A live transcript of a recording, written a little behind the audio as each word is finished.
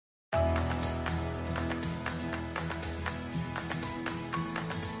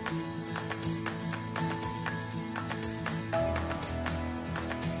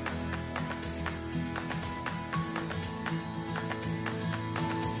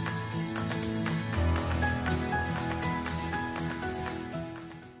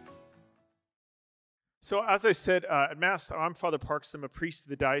So, as I said at Mass, I'm Father Parks. I'm a priest of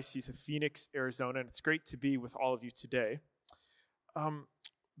the Diocese of Phoenix, Arizona, and it's great to be with all of you today. Um,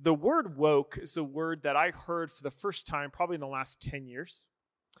 the word woke is a word that I heard for the first time probably in the last 10 years.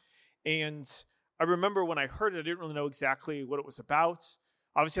 And I remember when I heard it, I didn't really know exactly what it was about.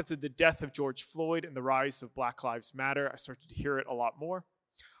 Obviously, after the death of George Floyd and the rise of Black Lives Matter, I started to hear it a lot more.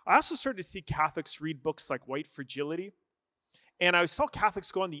 I also started to see Catholics read books like White Fragility. And I saw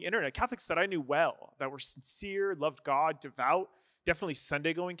Catholics go on the internet, Catholics that I knew well, that were sincere, loved God, devout, definitely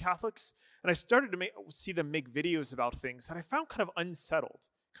Sunday-going Catholics. And I started to see them make videos about things that I found kind of unsettled,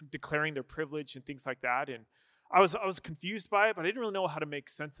 kind of declaring their privilege and things like that. And I was confused by it, but I didn't really know how to make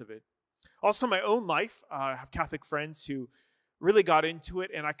sense of it. Also, in my own life, I have Catholic friends who really got into it,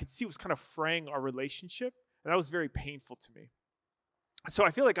 and I could see it was kind of fraying our relationship, and that was very painful to me. So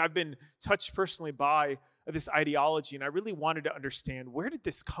I feel like I've been touched personally by this ideology, and I really wanted to understand, where did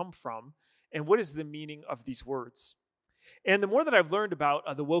this come from, and what is the meaning of these words? And the more that I've learned about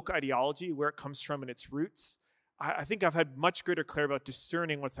the woke ideology, where it comes from and its roots, I think I've had much greater clarity about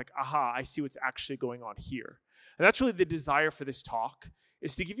discerning what's like, aha, I see what's actually going on here. And that's really the desire for this talk,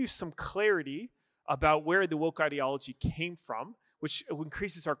 is to give you some clarity about where the woke ideology came from, which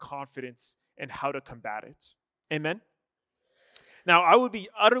increases our confidence in how to combat it. Amen? Now, I would be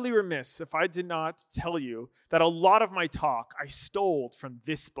utterly remiss if I did not tell you that a lot of my talk I stole from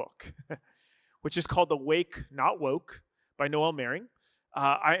this book, which is called Awake, Not Woke by Noelle Mering.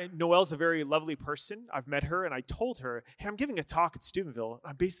 Noelle's a very lovely person. I've met her, and I told her, hey, I'm giving a talk at Steubenville.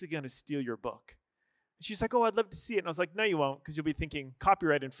 I'm basically going to steal your book. And she's like, oh, I'd love to see it. And I was like, no, you won't, because you'll be thinking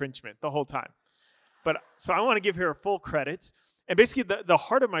copyright infringement the whole time. So I want to give her full credit. And basically, the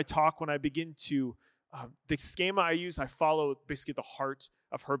heart of my talk, when I begin to the schema I use, I follow basically the heart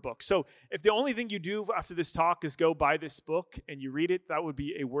of her book. So if the only thing you do after this talk is go buy this book and you read it, that would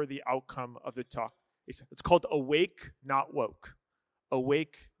be a worthy outcome of the talk. It's called Awake, Not Woke.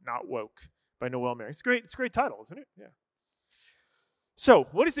 Awake, Not Woke by Noelle Mering. It's a great title, isn't it? Yeah. So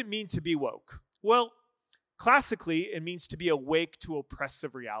what does it mean to be woke? Well, classically, it means to be awake to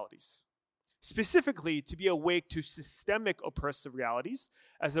oppressive realities. Specifically, to be awake to systemic oppressive realities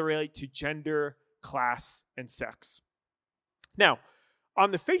as they relate to gender, class, and sex. Now, on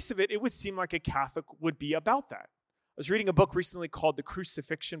the face of it, it would seem like a Catholic would be about that. I was reading a book recently called The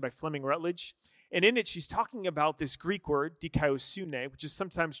Crucifixion by Fleming Rutledge, and in it she's talking about this Greek word, dikaiosune, which is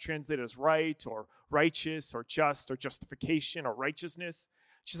sometimes translated as right or righteous or just or justification or righteousness.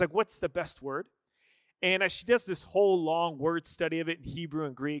 She's like, what's the best word? And as she does this whole long word study of it in Hebrew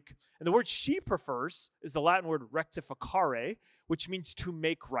and Greek, and the word she prefers is the Latin word rectificare, which means to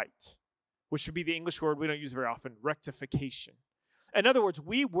make right, which would be the English word we don't use very often, rectification. In other words,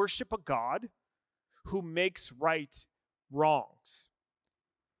 we worship a God who makes right wrongs.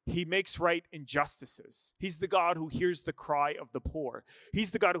 He makes right injustices. He's the God who hears the cry of the poor.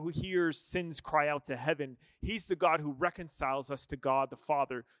 He's the God who hears sins cry out to heaven. He's the God who reconciles us to God the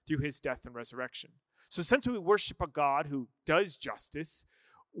Father through his death and resurrection. So essentially, we worship a God who does justice.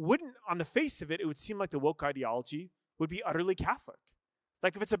 Wouldn't, on the face of it, it would seem like the woke ideology would be utterly Catholic.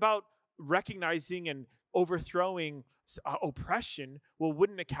 Like if it's about recognizing and overthrowing oppression, well,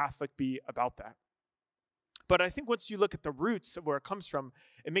 wouldn't a Catholic be about that? But I think once you look at the roots of where it comes from,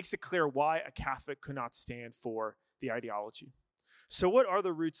 it makes it clear why a Catholic could not stand for the ideology. So what are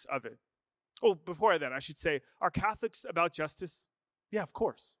the roots of it? Oh, before that, I should say, are Catholics about justice? Yeah, of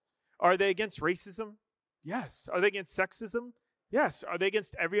course. Are they against racism? Yes. Are they against sexism? Yes. Are they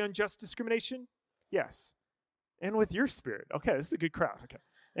against every unjust discrimination? Yes. And with your spirit. Okay, this is a good crowd. Okay.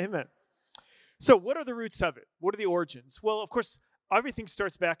 Amen. So what are the roots of it? What are the origins? Well, of course, everything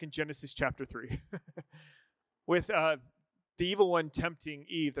starts back in Genesis chapter 3 with the evil one tempting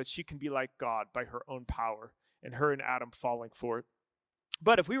Eve that she can be like God by her own power, and her and Adam falling for it.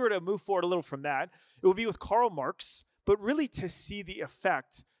 But if we were to move forward a little from that, it would be with Karl Marx, but really to see the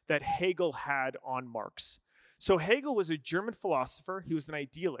effect that Hegel had on Marx. So Hegel was a German philosopher. He was an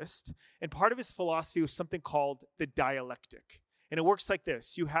idealist, and part of his philosophy was something called the dialectic. And it works like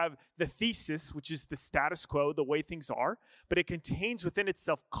this. You have the thesis, which is the status quo, the way things are, but it contains within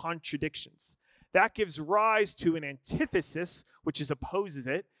itself contradictions. That gives rise to an antithesis, which opposes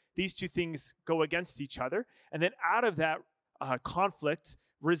it. These two things go against each other. And then out of that conflict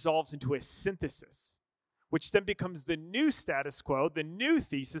resolves into a synthesis, which then becomes the new status quo, the new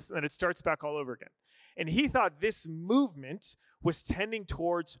thesis, and then it starts back all over again. And he thought this movement was tending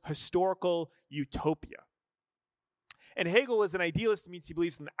towards historical utopia. And Hegel was an idealist, means he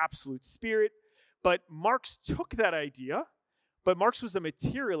believes in the absolute spirit. But Marx took that idea, but Marx was a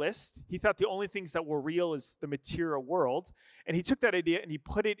materialist. He thought the only things that were real is the material world. And he took that idea and he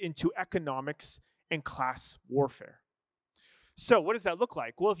put it into economics and class warfare. So what does that look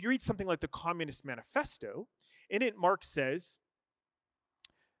like? Well, if you read something like the Communist Manifesto, in it Marx says,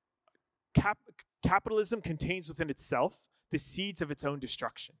 capitalism contains within itself the seeds of its own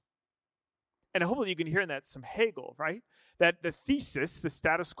destruction. And hopefully you can hear in that some Hegel, right? That the thesis, the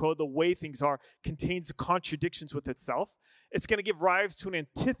status quo, the way things are, contains contradictions with itself. It's going to give rise to an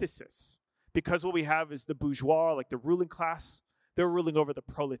antithesis, because what we have is the bourgeois, like the ruling class. They're ruling over the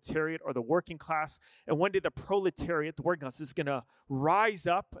proletariat or the working class. And one day the proletariat, the working class, is going to rise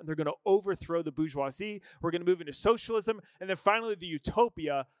up and they're going to overthrow the bourgeoisie. We're going to move into socialism. And then finally the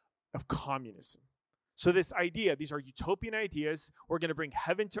utopia of communism. So this idea, these are utopian ideas. We're going to bring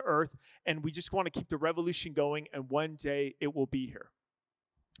heaven to earth, and we just want to keep the revolution going, and one day it will be here.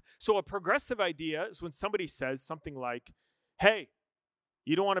 So a progressive idea is when somebody says something like, hey,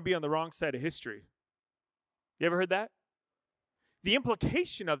 you don't want to be on the wrong side of history. You ever heard that? The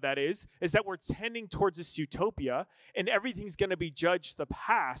implication of that is that we're tending towards this utopia, and everything's going to be judged the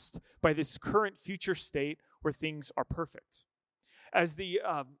past by this current future state where things are perfect. As the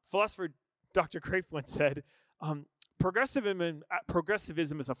philosopher Dr. Craif once said,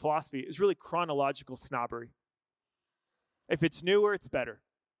 progressivism as a philosophy is really chronological snobbery. If it's newer, it's better.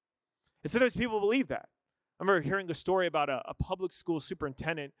 And sometimes people believe that. I remember hearing a story about a public school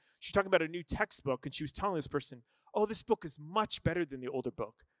superintendent. She was talking about a new textbook, and she was telling this person, oh, this book is much better than the older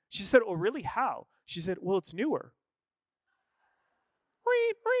book. She said, oh, really? How? She said, well, it's newer.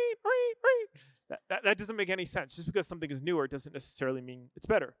 That doesn't make any sense. Just because something is newer doesn't necessarily mean it's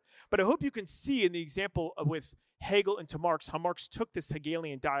better. But I hope you can see in the example with Hegel and to Marx, how Marx took this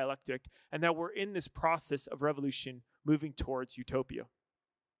Hegelian dialectic, and that we're in this process of revolution moving towards utopia.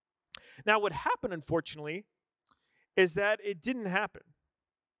 Now, what happened, unfortunately, is that it didn't happen.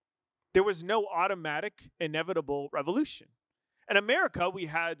 There was no automatic, inevitable revolution. In America, we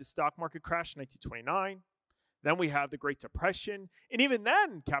had the stock market crash in 1929. Then we have the Great Depression. And even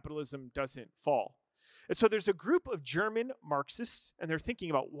then, capitalism doesn't fall. And so there's a group of German Marxists, and they're thinking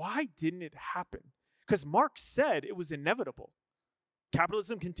about, why didn't it happen? Because Marx said it was inevitable.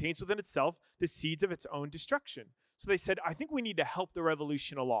 Capitalism contains within itself the seeds of its own destruction. So they said, I think we need to help the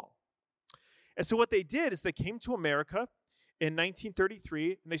revolution along. And so what they did is they came to America in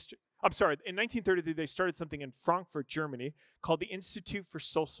 1933, and in 1933, they started something in Frankfurt, Germany, called the Institute for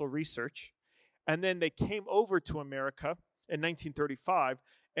Social Research. And then they came over to America in 1935,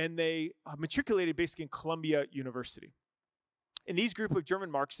 and they matriculated basically in Columbia University. And these group of German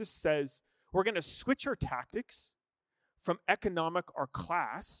Marxists says, we're going to switch our tactics from economic or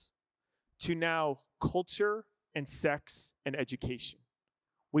class to now culture and sex and education.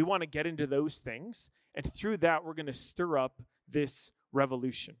 We want to get into those things, and through that, we're going to stir up this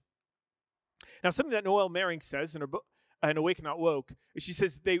revolution. Now, something that Noelle Mering says in her book, and Awake Not Woke, she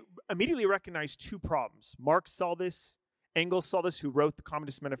says they immediately recognized two problems. Marx saw this, Engels saw this, who wrote the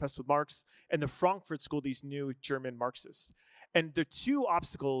Communist Manifesto with Marx, and the Frankfurt School, these new German Marxists. And the two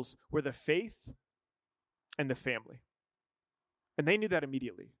obstacles were the faith and the family. And they knew that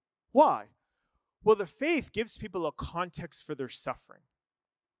immediately. Why? Well, the faith gives people a context for their suffering.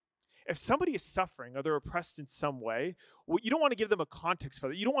 If somebody is suffering or they're oppressed in some way, well, you don't want to give them a context for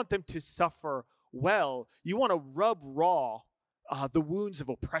that. You don't want them to suffer well. You want to rub raw the wounds of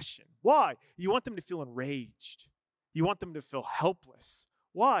oppression. Why? You want them to feel enraged. You want them to feel helpless.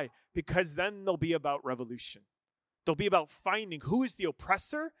 Why? Because then they'll be about revolution. They'll be about finding who is the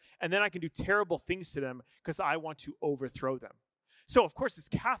oppressor, and then I can do terrible things to them because I want to overthrow them. So, of course, as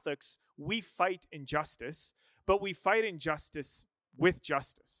Catholics, we fight injustice, but we fight injustice with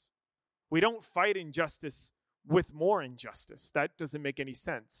justice. We don't fight injustice with more injustice. That doesn't make any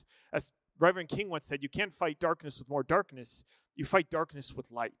sense. As Reverend King once said, you can't fight darkness with more darkness. You fight darkness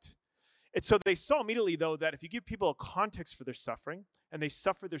with light. And so they saw immediately, though, that if you give people a context for their suffering and they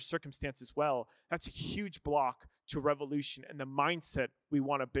suffer their circumstances well, that's a huge block to revolution and the mindset we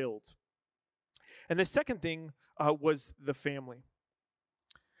want to build. And the second thing was the family.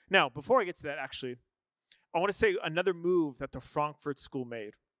 Now, before I get to that, actually, I want to say another move that the Frankfurt School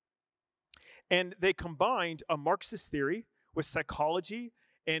made. And they combined a Marxist theory with psychology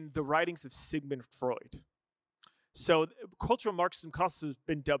and the writings of Sigmund Freud. So cultural Marxism has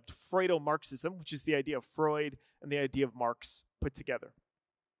been dubbed Freudo-Marxism, which is the idea of Freud and the idea of Marx put together.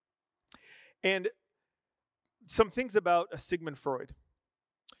 And some things about Sigmund Freud.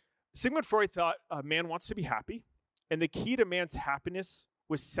 Sigmund Freud thought a man wants to be happy, and the key to man's happiness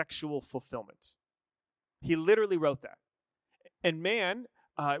was sexual fulfillment. He literally wrote that. And man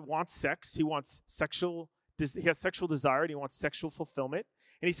wants sex. He wants he has sexual desire, and he wants sexual fulfillment.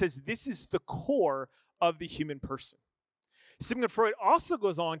 And he says this is the core of the human person. Sigmund Freud also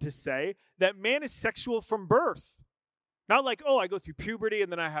goes on to say that man is sexual from birth. Not like, oh, I go through puberty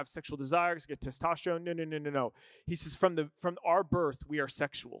and then I have sexual desires, get testosterone. No, no, no, no, no. He says from our birth, we are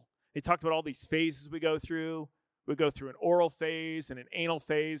sexual. He talked about all these phases we go through. We go through an oral phase and an anal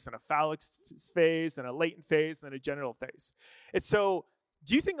phase and a phallic phase and a latent phase and then a genital phase. And so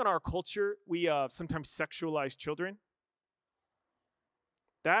do you think in our culture we sometimes sexualize children?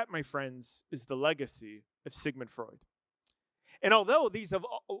 That, my friends, is the legacy of Sigmund Freud. And although these have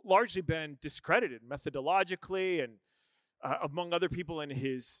largely been discredited methodologically and among other people in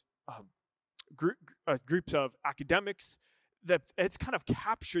his groups of academics, that it's kind of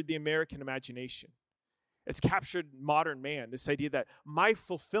captured the American imagination. It's captured modern man, this idea that my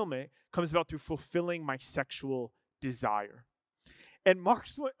fulfillment comes about through fulfilling my sexual desire. And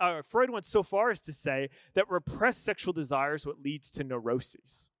Freud went so far as to say that repressed sexual desire is what leads to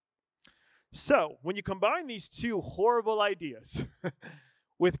neuroses. So when you combine these two horrible ideas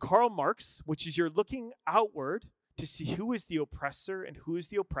with Karl Marx, which is you're looking outward to see who is the oppressor and who is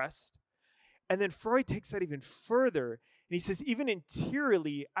the oppressed, and then Freud takes that even further, and he says, even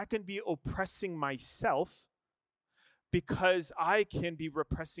interiorly, I can be oppressing myself because I can be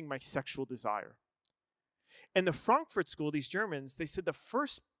repressing my sexual desire. In the Frankfurt School, these Germans, they said the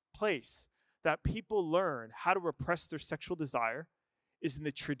first place that people learn how to repress their sexual desire is in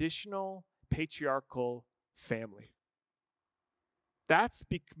the traditional patriarchal family. That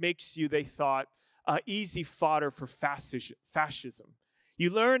makes you, they thought, easy fodder for fascism. You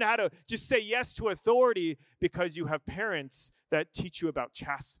learn how to just say yes to authority because you have parents that teach you about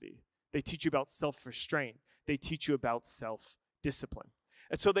chastity. They teach you about self-restraint. They teach you about self-discipline.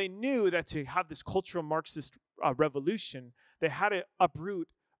 And so they knew that to have this cultural Marxist revolution, they had to uproot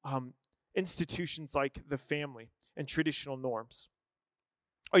institutions like the family and traditional norms.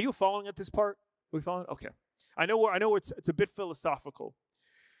 Are you following at this part? Are we following? Okay. I know it's a bit philosophical.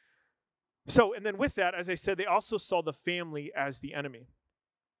 So, and then with that, as I said, they also saw the family as the enemy.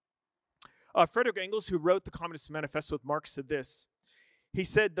 Frederick Engels, who wrote the Communist Manifesto with Marx, said this. He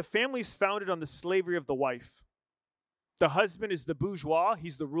said, the family is founded on the slavery of the wife. The husband is the bourgeois,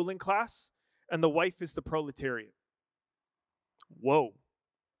 he's the ruling class, and the wife is the proletariat. Whoa.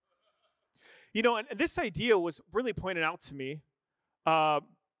 You know, and this idea was really pointed out to me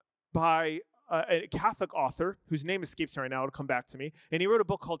by a Catholic author whose name escapes me right now. It'll come back to me. And he wrote a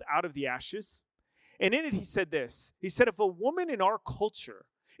book called Out of the Ashes. And in it, he said this. He said, if a woman in our culture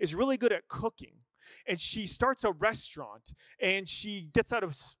is really good at cooking, and she starts a restaurant, and she gets out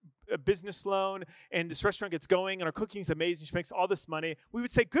of a business loan, and this restaurant gets going, and her cooking's amazing, she makes all this money, we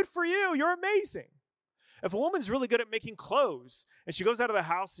would say, good for you, you're amazing. If a woman's really good at making clothes, and she goes out of the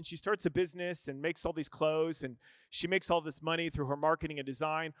house, and she starts a business, and makes all these clothes, and she makes all this money through her marketing and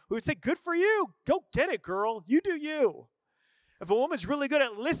design, we would say, good for you, go get it, girl, you do you. If a woman's really good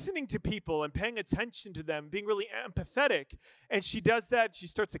at listening to people and paying attention to them, being really empathetic, and she does that, she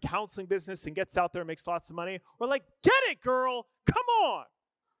starts a counseling business and gets out there and makes lots of money, we're like, get it, girl, come on.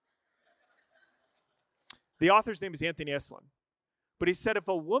 The author's name is Anthony Eslin. But he said if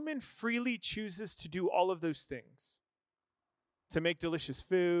a woman freely chooses to do all of those things, to make delicious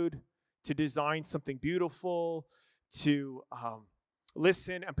food, to design something beautiful, to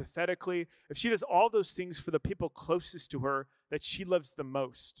listen empathetically, if she does all those things for the people closest to her that she loves the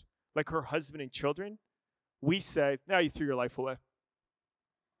most, like her husband and children, we say, now you threw your life away.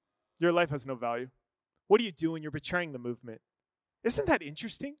 Your life has no value. What are you doing? You're betraying the movement. Isn't that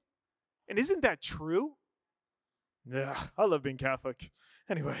interesting? And isn't that true? Yeah, I love being Catholic.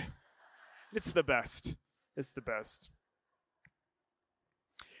 Anyway, it's the best. It's the best.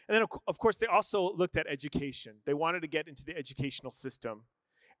 And then, of course, they also looked at education. They wanted to get into the educational system.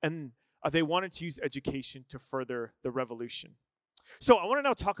 And they wanted to use education to further the revolution. So I want to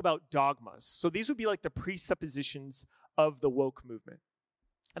now talk about dogmas. So these would be like the presuppositions of the woke movement.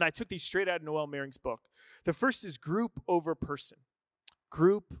 And I took these straight out of Noel Maring's book. The first is group over person.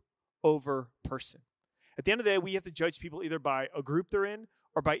 Group over person. At the end of the day, we have to judge people either by a group they're in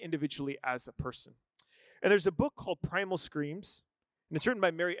or by individually as a person. And there's a book called Primal Screams, and it's written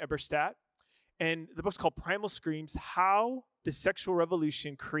by Mary Eberstadt. And the book's called Primal Screams, How the Sexual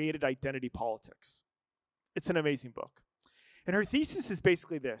Revolution Created Identity Politics. It's an amazing book. And her thesis is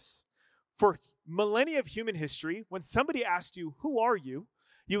basically this. For millennia of human history, when somebody asked you, who are you?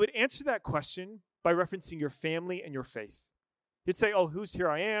 You would answer that question by referencing your family and your faith. You'd say, oh, who's here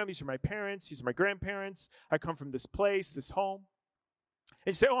I am? These are my parents. These are my grandparents. I come from this place, this home.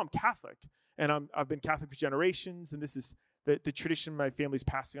 And you say, oh, I'm Catholic. And I've been Catholic for generations. And this is the tradition my family's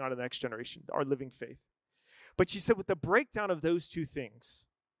passing on to the next generation, our living faith. But she said with the breakdown of those two things,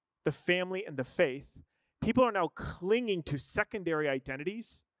 the family and the faith, People are now clinging to secondary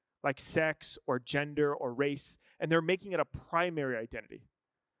identities like sex or gender or race, and they're making it a primary identity.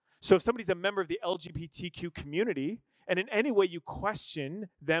 So if somebody's a member of the LGBTQ community, and in any way you question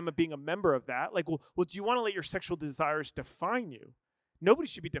them of being a member of that, like, well, do you want to let your sexual desires define you? Nobody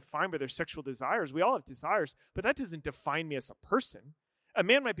should be defined by their sexual desires. We all have desires, but that doesn't define me as a person. A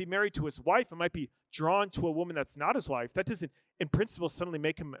man might be married to his wife and might be drawn to a woman that's not his wife. That doesn't, in principle, suddenly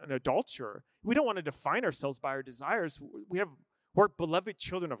make him an adulterer. We don't want to define ourselves by our desires. We're beloved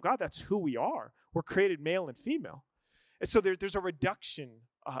children of God. That's who we are. We're created male and female. And so there's a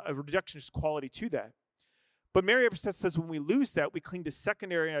reductionist quality to that. But Mary Eberstadt says when we lose that, we cling to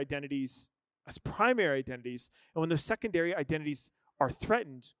secondary identities as primary identities. And when those secondary identities are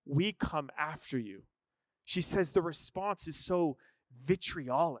threatened, we come after you. She says the response is so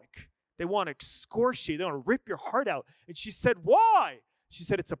vitriolic. They want to excoriate. They want to rip your heart out. And she said, why? She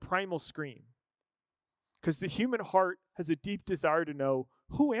said, it's a primal scream. Because the human heart has a deep desire to know,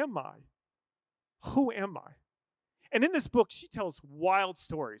 who am I? Who am I? And in this book, she tells wild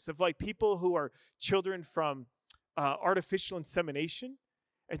stories of like people who are children from artificial insemination.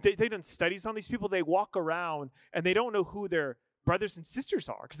 And they've done studies on these people. They walk around and they don't know who their brothers and sisters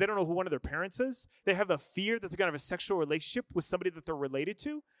are because they don't know who one of their parents is. They have a fear that they're going to have a sexual relationship with somebody that they're related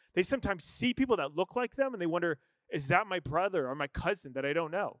to. They sometimes see people that look like them and they wonder, is that my brother or my cousin that I don't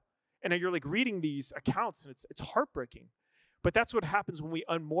know? And you're like reading these accounts and it's heartbreaking. But that's what happens when we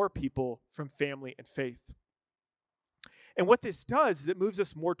unmoor people from family and faith. And what this does is it moves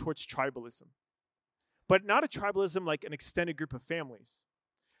us more towards tribalism. But not a tribalism like an extended group of families.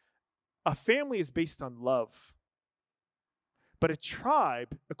 A family is based on love. But a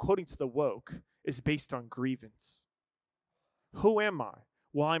tribe, according to the woke, is based on grievance. Who am I?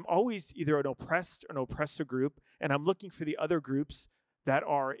 Well, I'm always either an oppressed or an oppressor group, and I'm looking for the other groups that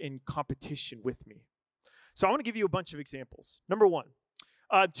are in competition with me. So I want to give you a bunch of examples. Number one,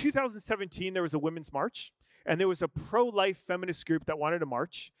 2017, there was a women's march, and there was a pro-life feminist group that wanted to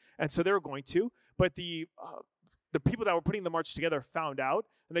march, and so they were going to, but the people that were putting the march together found out,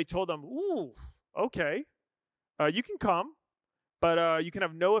 and they told them, ooh, okay, you can come, but you can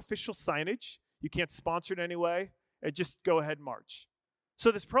have no official signage, you can't sponsor it in any way, and just go ahead and march. So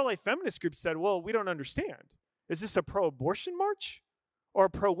this pro-life feminist group said, well, we don't understand. Is this a pro-abortion march or a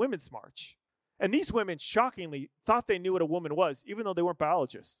pro-women's march? And these women, shockingly, thought they knew what a woman was, even though they weren't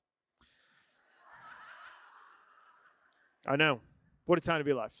biologists. I know. What a time to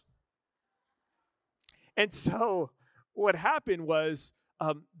be alive. And so what happened was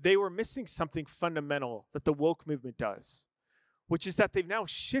they were missing something fundamental that the woke movement does, which is that they've now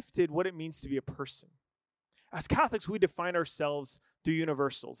shifted what it means to be a person. As Catholics, we define ourselves through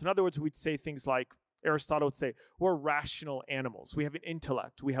universals. In other words, we'd say things like, Aristotle would say, we're rational animals. We have an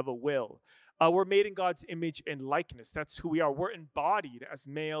intellect. We have a will. We're made in God's image and likeness. That's who we are. We're embodied as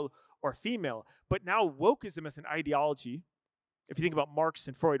male or female. But now wokeism as an ideology, if you think about Marx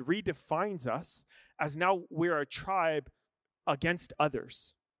and Freud, redefines us as now we're a tribe against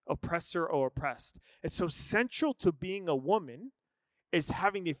others, oppressor or oppressed. And so central to being a woman is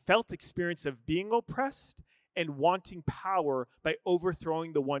having the felt experience of being oppressed and wanting power by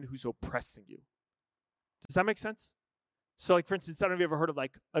overthrowing the one who's oppressing you. Does that make sense? So like, for instance, I don't know if you've ever heard of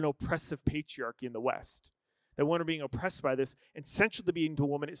like an oppressive patriarchy in the West. That women are being oppressed by this, and central to being a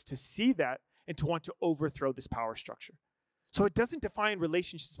woman is to see that and to want to overthrow this power structure. So it doesn't define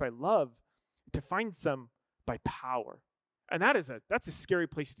relationships by love, it defines them by power. And that's a scary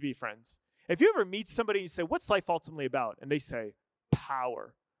place to be, friends. If you ever meet somebody and you say, what's life ultimately about? And they say,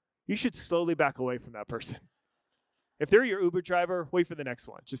 power. You should slowly back away from that person. If they're your Uber driver, wait for the next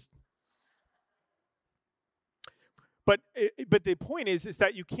one. But the point is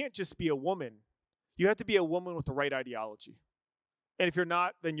that you can't just be a woman. You have to be a woman with the right ideology. And if you're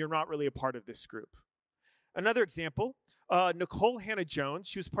not, then you're not really a part of this group. Another example, Nikole Hannah-Jones,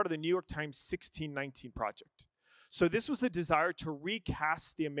 she was part of the New York Times 1619 Project. So this was a desire to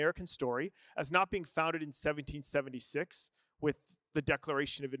recast the American story as not being founded in 1776 with the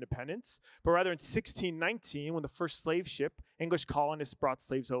Declaration of Independence, but rather in 1619 when the first slave ship, English colonists brought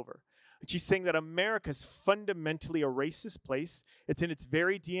slaves over. And she's saying that America is fundamentally a racist place. It's in its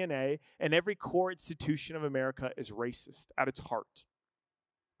very DNA, and every core institution of America is racist at its heart.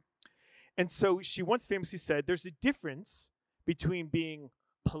 And so she once famously said, there's a difference between being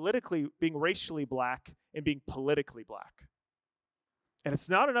racially black and being politically black. And it's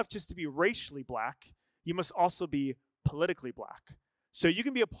not enough just to be racially black. You must also be politically black. So you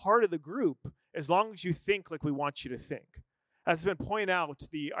can be a part of the group as long as you think like we want you to think. As has been pointed out,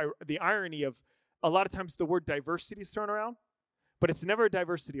 the irony of a lot of times the word diversity is thrown around, but it's never a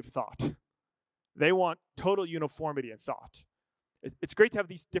diversity of thought. They want total uniformity in thought. It's great to have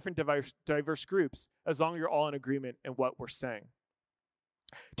these different diverse groups as long as you're all in agreement in what we're saying.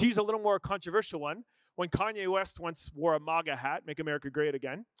 To use a little more controversial one, when Kanye West once wore a MAGA hat, Make America Great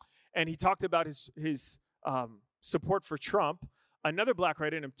Again, and he talked about his support for Trump, another black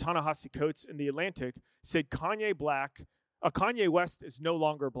writer named Ta-Nehisi Coates in The Atlantic said Kanye West is no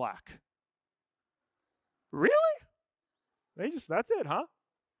longer black. Really? That's it, huh?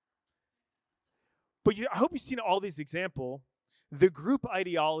 But I hope you've seen all these examples. The group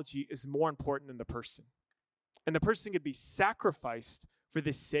ideology is more important than the person. And the person could be sacrificed for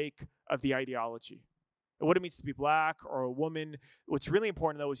the sake of the ideology. And what it means to be black or a woman, what's really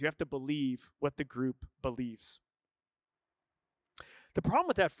important, though, is you have to believe what the group believes. The problem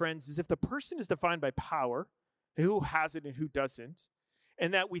with that, friends, is if the person is defined by power, who has it and who doesn't,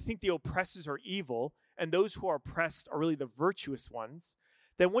 and that we think the oppressors are evil and those who are oppressed are really the virtuous ones,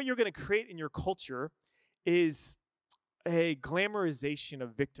 then what you're going to create in your culture is a glamorization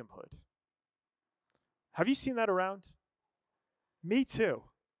of victimhood. Have you seen that around? Me too.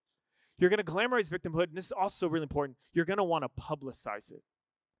 You're going to glamorize victimhood, and this is also really important. You're going to want to publicize it.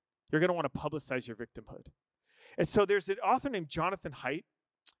 You're going to want to publicize your victimhood. And so there's an author named Jonathan Haidt.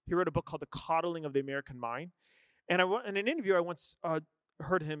 He wrote a book called The Coddling of the American Mind. And in an interview I once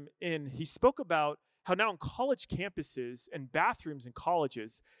heard him in, he spoke about how now in college campuses and bathrooms in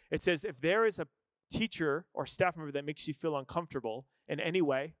colleges, it says if there is a teacher or staff member that makes you feel uncomfortable in any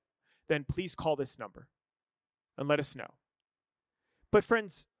way, then please call this number and let us know. But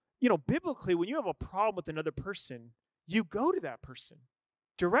friends, biblically, when you have a problem with another person, you go to that person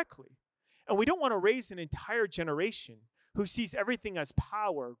directly. And we don't want to raise an entire generation who sees everything as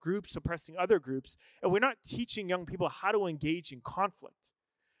power, groups oppressing other groups, and we're not teaching young people how to engage in conflict.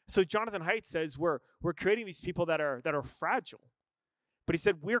 So Jonathan Haidt says we're creating these people that are fragile. But he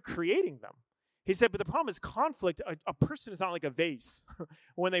said we're creating them. He said, but the problem is conflict, a person is not like a vase.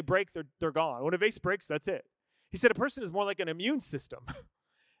 When they break, they're gone. When a vase breaks, that's it. He said a person is more like an immune system.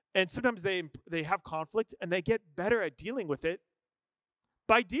 And sometimes they have conflict and they get better at dealing with it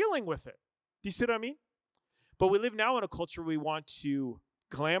by dealing with it. Do you see what I mean? But we live now in a culture where we want to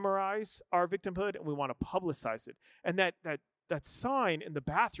glamorize our victimhood and we want to publicize it. And that sign in the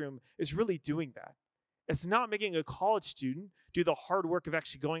bathroom is really doing that. It's not making a college student do the hard work of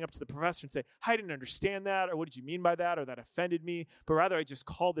actually going up to the professor and say, I didn't understand that, or what did you mean by that, or that offended me, but rather I just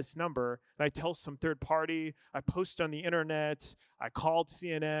call this number and I tell some third party, I post on the internet, I called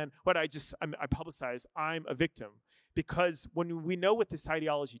CNN, I publicize I'm a victim. Because when we know what this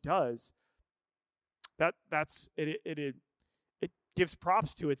ideology does, it gives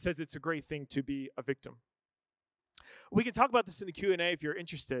props to it. It says it's a great thing to be a victim. We can talk about this in the Q&A if you're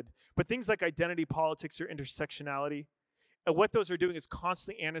interested, but things like identity politics or intersectionality, and what those are doing is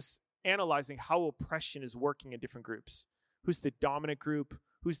constantly analyzing how oppression is working in different groups. Who's the dominant group?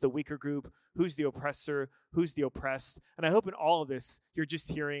 Who's the weaker group? Who's the oppressor? Who's the oppressed? And I hope in all of this, you're just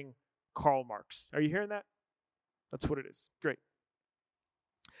hearing Karl Marx. Are you hearing that? That's what it is. Great.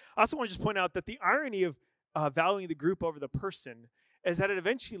 I also want to just point out that the irony of valuing the group over the person is that it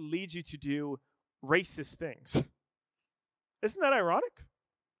eventually leads you to do racist things. Isn't that ironic?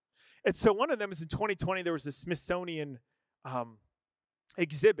 And so one of them is in 2020, there was a Smithsonian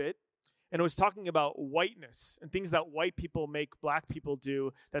exhibit, and it was talking about whiteness and things that white people make black people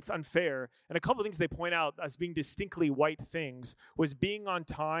do that's unfair. And a couple of things they point out as being distinctly white things was being on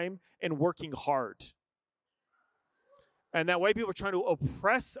time and working hard. And that white people are trying to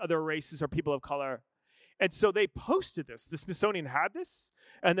oppress other races or people of color. And so they posted this. The Smithsonian had this,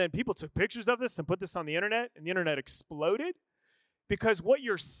 and then people took pictures of this and put this on the internet, and the internet exploded. Because what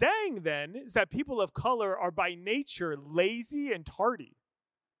you're saying then is that people of color are by nature lazy and tardy.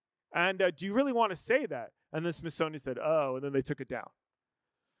 And do you really want to say that? And the Smithsonian said, oh, and then they took it down.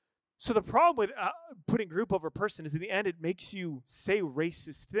 So the problem with putting group over person is in the end it makes you say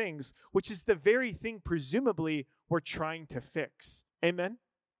racist things, which is the very thing presumably we're trying to fix. Amen?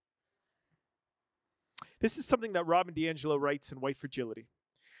 This is something that Robin DiAngelo writes in White Fragility.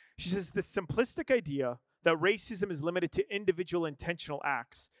 She says, the simplistic idea that racism is limited to individual intentional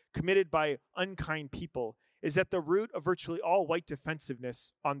acts committed by unkind people is at the root of virtually all white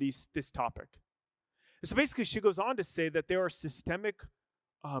defensiveness on this topic. And so basically she goes on to say that there are systemic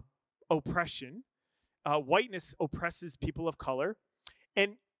oppression. Whiteness oppresses people of color.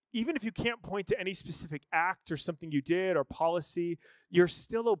 And even if you can't point to any specific act or something you did or policy, you're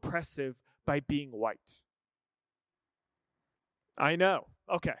still oppressive by being white. I know.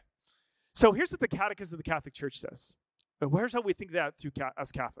 Okay. So here's what the Catechism of the Catholic Church says. Here's how we think that through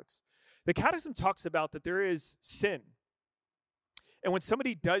as Catholics. The Catechism talks about that there is sin. And when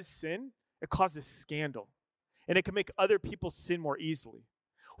somebody does sin, it causes scandal, and it can make other people sin more easily.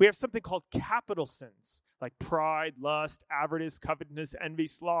 We have something called capital sins, like pride, lust, avarice, covetousness, envy,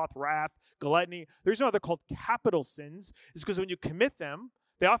 sloth, wrath, gluttony. There's no other called capital sins. It's because when you commit them,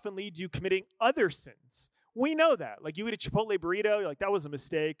 they often lead to you committing other sins. We know that. Like you eat a Chipotle burrito, you're like, that was a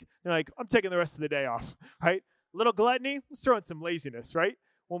mistake. You're like, I'm taking the rest of the day off, right? A little gluttony, let's throw in some laziness, right?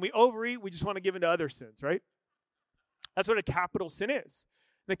 When we overeat, we just want to give into other sins, right? That's what a capital sin is.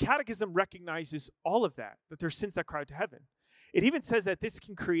 The Catechism recognizes all of that there's sins that cry out to heaven. It even says that this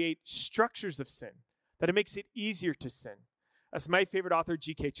can create structures of sin, that it makes it easier to sin. As my favorite author,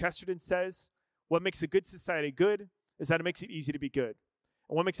 G.K. Chesterton, says, what makes a good society good is that it makes it easy to be good.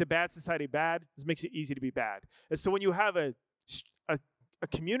 And what makes a bad society bad is it makes it easy to be bad. And so when you have a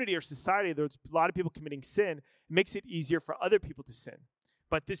community or society, there's a lot of people committing sin, it makes it easier for other people to sin.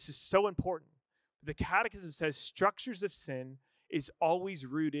 But this is so important. The Catechism says structures of sin is always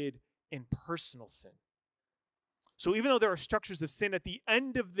rooted in personal sin. So even though there are structures of sin, at the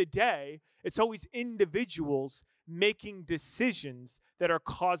end of the day, it's always individuals making decisions that are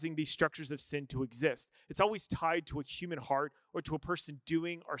causing these structures of sin to exist. It's always tied to a human heart or to a person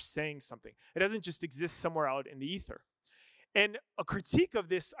doing or saying something. It doesn't just exist somewhere out in the ether. And a critique of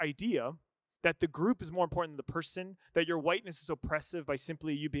this idea that the group is more important than the person, that your whiteness is oppressive by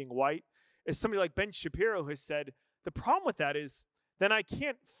simply you being white, is somebody like Ben Shapiro has said, the problem with that is, then I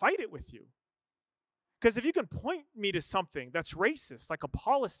can't fight it with you. Because if you can point me to something that's racist, like a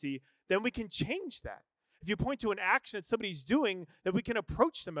policy, then we can change that. If you point to an action that somebody's doing, then we can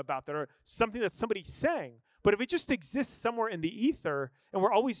approach them about that, or something that somebody's saying. But if it just exists somewhere in the ether, and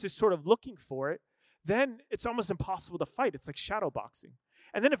we're always just sort of looking for it, then it's almost impossible to fight. It's like shadow boxing.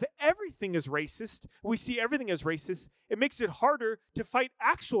 And then if everything is racist, we see everything as racist, it makes it harder to fight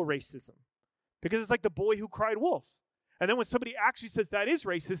actual racism. Because it's like the boy who cried wolf. And then when somebody actually says that is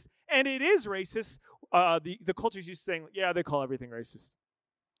racist, and it is racist, the culture is used to saying, yeah, they call everything racist.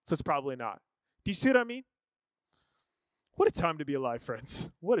 So it's probably not. Do you see what I mean? What a time to be alive,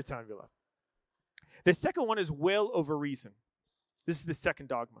 friends. What a time to be alive. The second one is will over reason. This is the second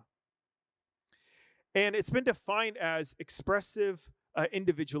dogma. And it's been defined as expressive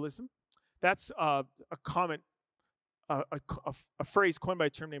individualism. That's a phrase coined by a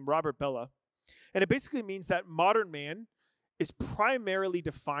term named Robert Bellah. And it basically means that modern man is primarily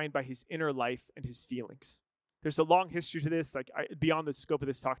defined by his inner life and his feelings. There's a long history to this, beyond the scope of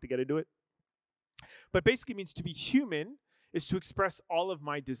this talk to get into it. But basically means to be human is to express all of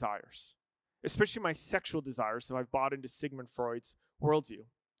my desires, especially my sexual desires. So I've bought into Sigmund Freud's worldview.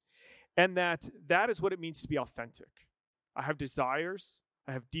 And that is what it means to be authentic. I have desires,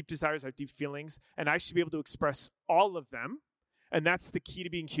 I have deep desires, I have deep feelings, and I should be able to express all of them. And that's the key to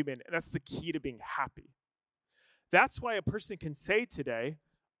being human, and that's the key to being happy. That's why a person can say today,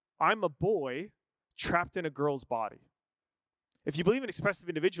 I'm a boy trapped in a girl's body. If you believe in expressive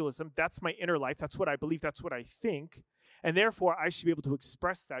individualism, that's my inner life, that's what I believe, that's what I think, and therefore I should be able to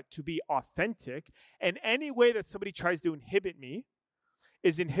express that to be authentic, and any way that somebody tries to inhibit me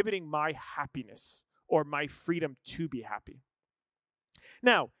is inhibiting my happiness or my freedom to be happy.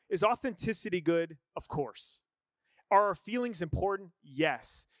 Now, is authenticity good? Of course. Are our feelings important?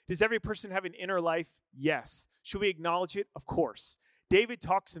 Yes. Does every person have an inner life? Yes. Should we acknowledge it? Of course. David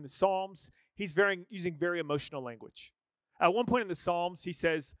talks in the Psalms. He's using very emotional language. At one point in the Psalms, he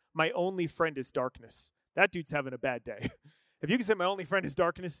says, my only friend is darkness. That dude's having a bad day. If you can say my only friend is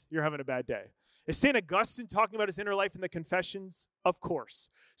darkness, you're having a bad day. Is St. Augustine talking about his inner life in the Confessions? Of course.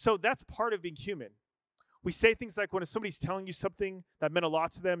 So that's part of being human. We say things like when somebody's telling you something that meant a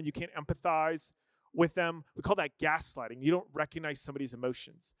lot to them and you can't empathize with them, we call that gaslighting. You don't recognize somebody's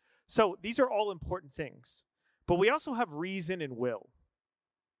emotions. So these are all important things. But we also have reason and will.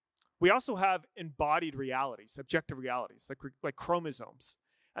 We also have embodied realities, objective realities, like chromosomes.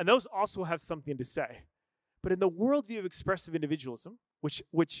 And those also have something to say. But in the worldview of expressive individualism,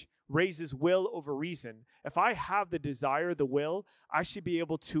 which raises will over reason, if I have the desire, the will, I should be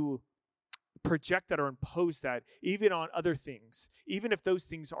able to project that or impose that even on other things, even if those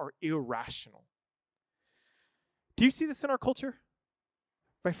things are irrational. Do you see this in our culture?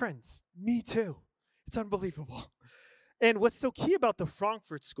 My friends, me too. It's unbelievable. And what's so key about the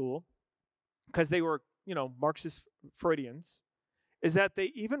Frankfurt School, because they were, Marxist Freudians, is that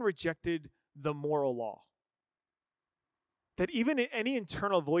they even rejected the moral law. That even in any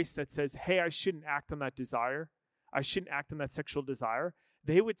internal voice that says, hey, I shouldn't act on that desire, I shouldn't act on that sexual desire,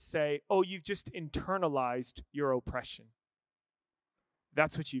 they would say, oh, you've just internalized your oppression.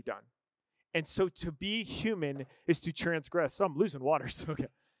 That's what you've done. And so to be human is to transgress. Oh, I'm losing water. So okay.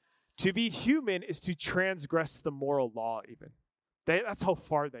 To be human is to transgress the moral law even. That's how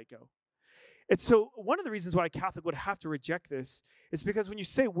far they go. And so one of the reasons why a Catholic would have to reject this is because when you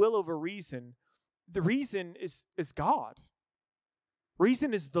say will over reason, the reason is God.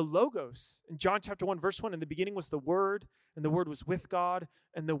 Reason is the logos. In John chapter 1, verse 1, in the beginning was the Word, and the Word was with God,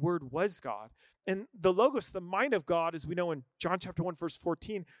 and the Word was God. And the logos, the mind of God, as we know in John chapter 1, verse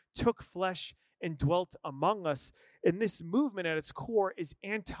 14, took flesh and dwelt among us. And this movement at its core is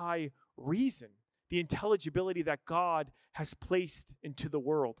anti-reason, the intelligibility that God has placed into the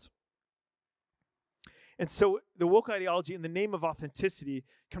world. And so the woke ideology, in the name of authenticity,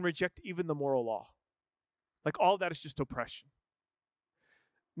 can reject even the moral law. Like, all of that is just oppression.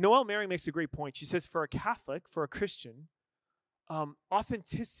 Noelle Mary makes a great point. She says, for a Catholic, for a Christian,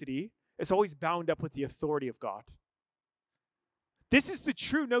 authenticity is always bound up with the authority of God. This is the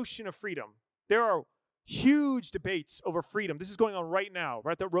true notion of freedom. There are huge debates over freedom. This is going on right now,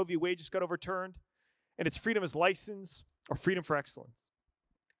 right? That Roe v. Wade just got overturned, and it's freedom as license or freedom for excellence.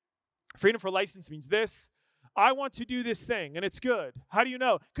 Freedom for license means this: I want to do this thing, and it's good. How do you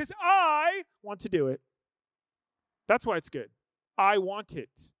know? Because I want to do it. That's why it's good. I want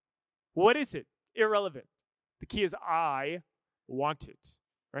it. What is it? Irrelevant. The key is I want it,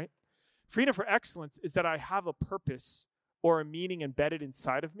 right? Freedom for excellence is that I have a purpose or a meaning embedded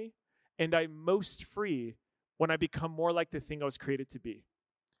inside of me, and I'm most free when I become more like the thing I was created to be.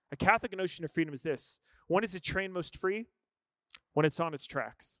 A Catholic notion of freedom is this: when is the train most free? When it's on its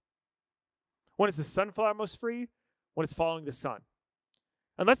tracks. When is the sunflower most free? When it's following the sun.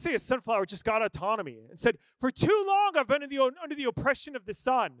 And let's say a sunflower just got autonomy and said, for too long I've been under the oppression of the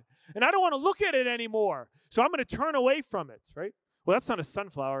sun, and I don't want to look at it anymore, so I'm going to turn away from it, right? Well, that's not a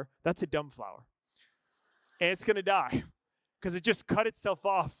sunflower. That's a dumb flower. And it's going to die because it just cut itself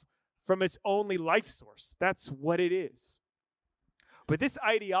off from its only life source. That's what it is. But this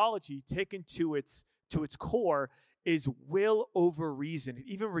ideology, taken to its core, is will over reason. It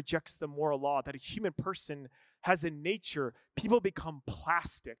even rejects the moral law that a human person has a nature. People become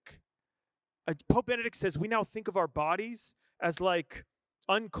plastic. Pope Benedict says we now think of our bodies as like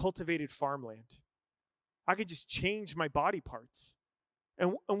uncultivated farmland. I can just change my body parts.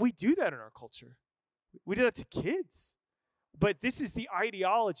 And we do that in our culture. We do that to kids. But this is the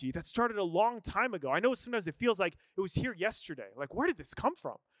ideology that started a long time ago. I know sometimes it feels like it was here yesterday. Like, where did this come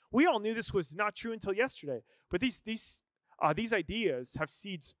from? We all knew this was not true until yesterday. But these ideas have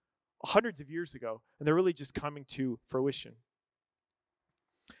seeds hundreds of years ago, and they're really just coming to fruition.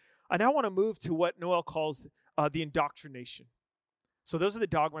 I now want to move to what Noelle calls the indoctrination. So those are the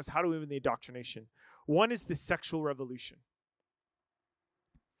dogmas. How do we move in the indoctrination? One is the sexual revolution.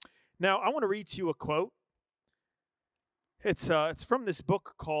 Now, I want to read to you a quote. It's from this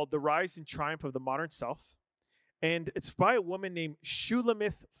book called The Rise and Triumph of the Modern Self. And it's by a woman named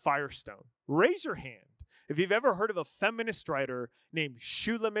Shulamith Firestone. Raise your hand if you've ever heard of a feminist writer named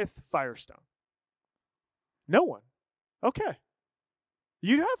Shulamith Firestone. No one. Okay.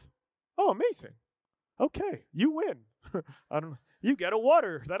 You have? Oh, amazing. Okay, you win. I don't know. You get a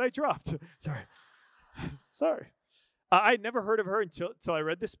water that I dropped. Sorry. I'd never heard of her until I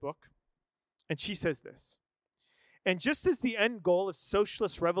read this book. And she says this: and just as the end goal of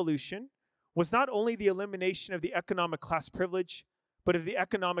socialist revolution was not only the elimination of the economic class privilege, but of the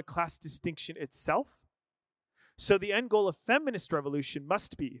economic class distinction itself, so the end goal of feminist revolution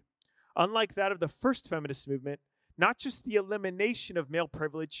must be, unlike that of the first feminist movement, not just the elimination of male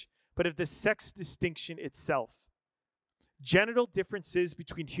privilege, but of the sex distinction itself. Genital differences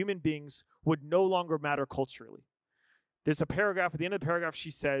between human beings would no longer matter culturally. There's a paragraph, at the end of the paragraph,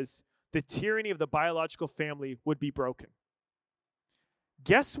 she says, the tyranny of the biological family would be broken.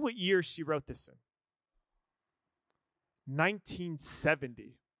 Guess what year she wrote this in?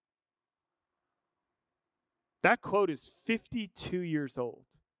 1970. That quote is 52 years old.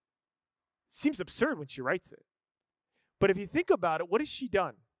 Seems absurd when she writes it. But if you think about it, what has she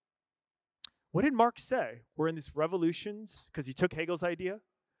done? What did Marx say? We're in these revolutions because he took Hegel's idea.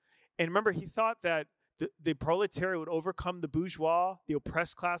 And remember, he thought that the proletariat would overcome the bourgeois, the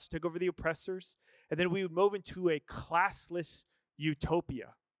oppressed class would take over the oppressors, and then we would move into a classless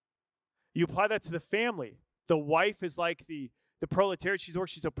utopia. You apply that to the family. The wife is like the proletariat.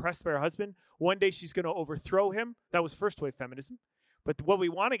 She's oppressed by her husband. One day she's going to overthrow him. That was first wave feminism. But what we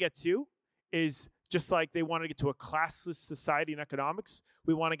want to get to is, just like they want to get to a classless society in economics,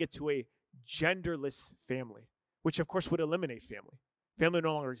 we want to get to a genderless family, which of course would eliminate family. Family would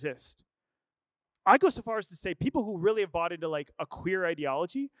no longer exist. I go so far as to say people who really have bought into like a queer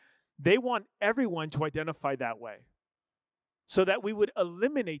ideology, they want everyone to identify that way so that we would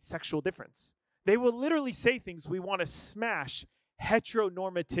eliminate sexual difference. They will literally say things, we want to smash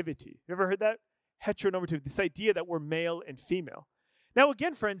heteronormativity. You ever heard that? Heteronormativity, this idea that we're male and female. Now,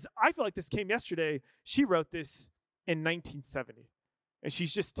 again, friends, I feel like this came yesterday. She wrote this in 1970. And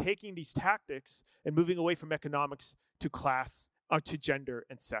she's just taking these tactics and moving away from economics to class, to gender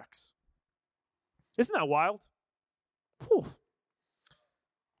and sex. Isn't that wild? Whew.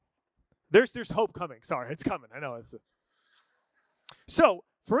 There's hope coming. Sorry, it's coming. I know. So,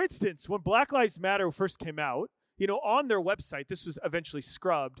 for instance, when Black Lives Matter first came out, on their website, this was eventually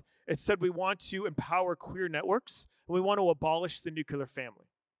scrubbed. It said we want to empower queer networks and we want to abolish the nuclear family.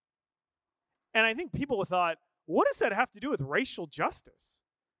 And I think people thought, what does that have to do with racial justice?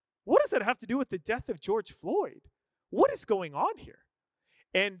 What does that have to do with the death of George Floyd? What is going on here?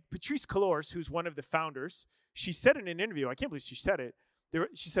 And Patrisse Cullors, who's one of the founders, she said in an interview, I can't believe she said it,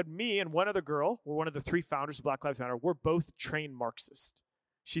 she said, me and one other girl, we're one of the 3 founders of Black Lives Matter, we're both trained Marxists.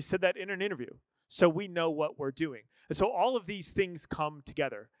 She said that in an interview. So we know what we're doing. And so all of these things come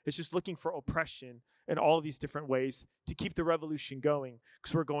together. It's just looking for oppression in all of these different ways to keep the revolution going,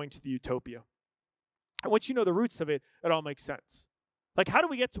 because we're going to the utopia. And once you know the roots of it, it all makes sense. Like, how do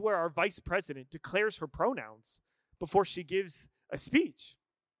we get to where our vice president declares her pronouns before she gives a speech?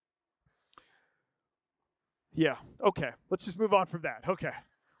 Yeah, okay. Let's just move on from that. Okay.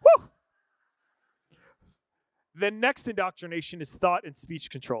 Woo! The next indoctrination is thought and speech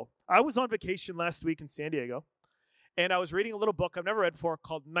control. I was on vacation last week in San Diego, and I was reading a little book I've never read before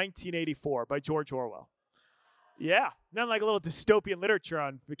called 1984 by George Orwell. Yeah, not like a little dystopian literature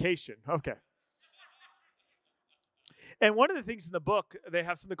on vacation. Okay. And one of the things in the book, they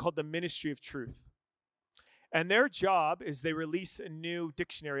have something called the Ministry of Truth. And their job is they release a new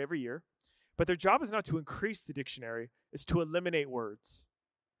dictionary every year, but their job is not to increase the dictionary, it's to eliminate words,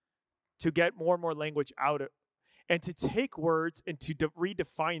 to get more and more language out, and to take words and to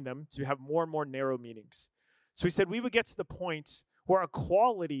redefine them to have more and more narrow meanings. So he said we would get to the point where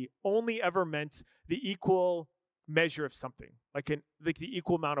equality only ever meant the equal measure of something, like the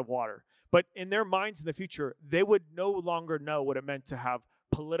equal amount of water. But in their minds in the future, they would no longer know what it meant to have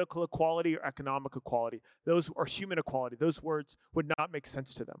political equality or economic equality. Those are human equality. Those words would not make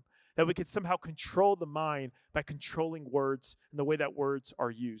sense to them. That we could somehow control the mind by controlling words and the way that words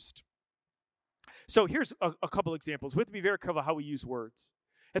are used. So here's a couple examples. We have to be very careful how we use words.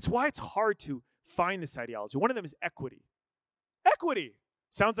 That's why it's hard to find this ideology. One of them is equity. Equity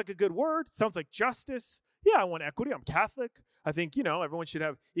sounds like a good word. Sounds like justice. Yeah, I want equity. I'm Catholic. I think, everyone should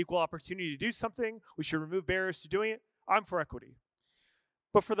have equal opportunity to do something. We should remove barriers to doing it. I'm for equity.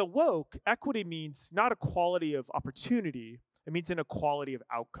 But for the woke, equity means not equality of opportunity. It means an equality of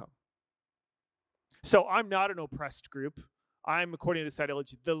outcome. So I'm not an oppressed group. I'm, according to this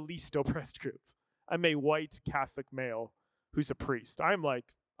ideology, the least oppressed group. I'm a white Catholic male who's a priest. I'm like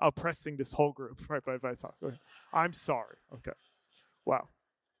oppressing this whole group, right? I'm sorry. Okay. Wow.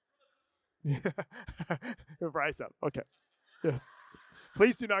 Rise up. Okay. Yes.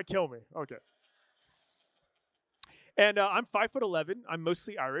 Please do not kill me. Okay. And I'm 5'11". I'm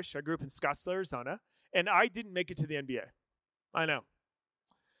mostly Irish. I grew up in Scottsdale, Arizona. And I didn't make it to the NBA. I know.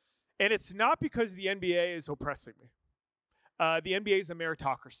 And it's not because the NBA is oppressing me. The NBA is a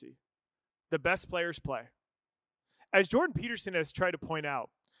meritocracy. The best players play. As Jordan Peterson has tried to point out,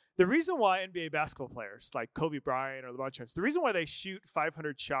 the reason why NBA basketball players like Kobe Bryant or LeBron James, the reason why they shoot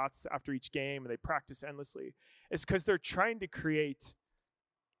 500 shots after each game and they practice endlessly is because they're trying to create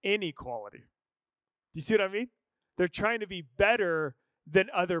inequality. Do you see what I mean? They're trying to be better than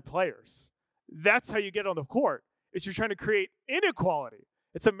other players. That's how you get on the court, is you're trying to create inequality.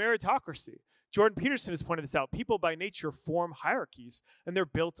 It's a meritocracy. Jordan Peterson has pointed this out. People by nature form hierarchies, and they're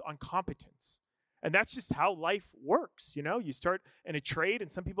built on competence. And that's just how life works. You start in a trade, and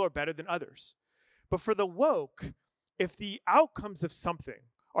some people are better than others. But for the woke, if the outcomes of something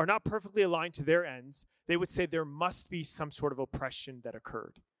are not perfectly aligned to their ends, they would say there must be some sort of oppression that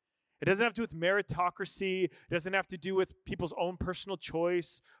occurred. It doesn't have to do with meritocracy. It doesn't have to do with people's own personal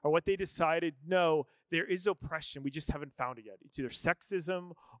choice or what they decided. No, there is oppression. We just haven't found it yet. It's either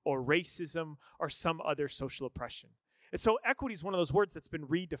sexism or racism or some other social oppression. And so equity is one of those words that's been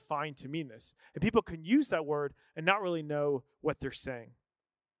redefined to mean this. And people can use that word and not really know what they're saying.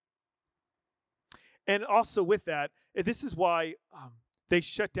 And also with that, this is why they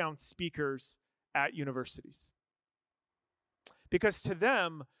shut down speakers at universities. Because to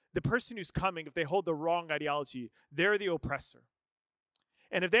them, the person who's coming, if they hold the wrong ideology, they're the oppressor.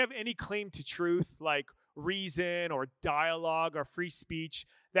 And if they have any claim to truth, like reason or dialogue or free speech,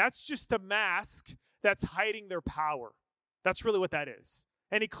 that's just a mask that's hiding their power. That's really what that is.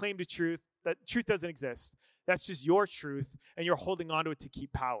 Any claim to truth, that truth doesn't exist. That's just your truth, and you're holding on to it to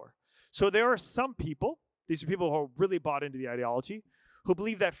keep power. So there are some people, these are people who are really bought into the ideology, who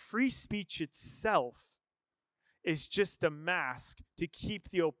believe that free speech itself is just a mask to keep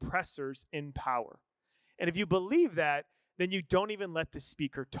the oppressors in power. And if you believe that, then you don't even let the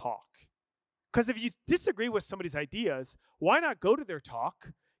speaker talk. Because if you disagree with somebody's ideas, why not go to their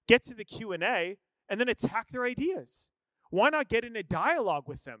talk, get to the Q&A, and then attack their ideas? Why not get in a dialogue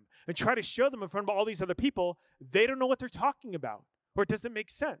with them and try to show them in front of all these other people they don't know what they're talking about, or it doesn't make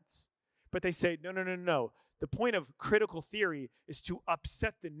sense? But they say, no. The point of critical theory is to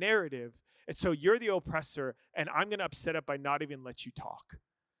upset the narrative. And so you're the oppressor, and I'm going to upset it by not even let you talk.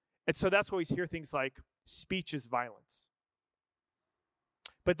 And so that's why we hear things like speech is violence.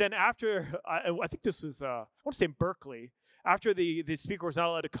 But then after, I think this was, I want to say in Berkeley, after the speaker was not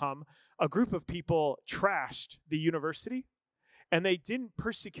allowed to come, a group of people trashed the university, and they didn't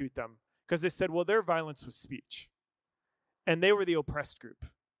persecute them because they said, well, their violence was speech. And they were the oppressed group,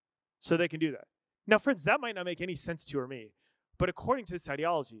 so they can do that. Now, friends, that might not make any sense to you or me, but according to this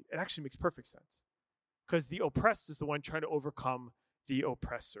ideology, it actually makes perfect sense because the oppressed is the one trying to overcome the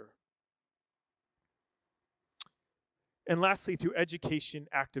oppressor. And lastly, through education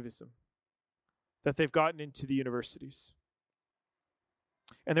activism that they've gotten into the universities.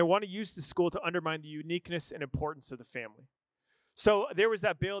 And they want to use the school to undermine the uniqueness and importance of the family. So there was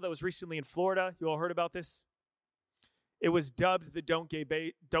that bill that was recently in Florida. You all heard about this? It was dubbed the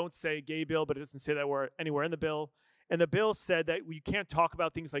Don't Say Gay bill, but it doesn't say that word anywhere in the bill. And the bill said that you can't talk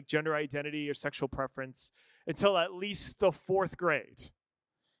about things like gender identity or sexual preference until at least the 4th grade.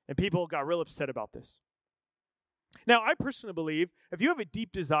 And people got real upset about this. Now, I personally believe if you have a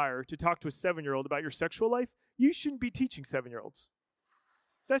deep desire to talk to a 7-year-old about your sexual life, you shouldn't be teaching 7-year-olds.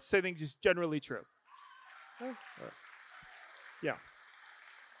 That's, I think, just generally true. Yeah.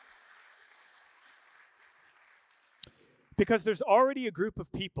 Because there's already a group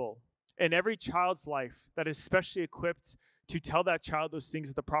of people in every child's life that is specially equipped to tell that child those things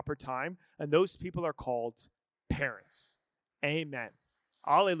at the proper time, and those people are called parents. Amen.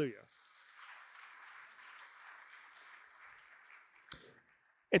 Hallelujah.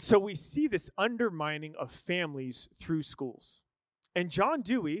 And so we see this undermining of families through schools. And John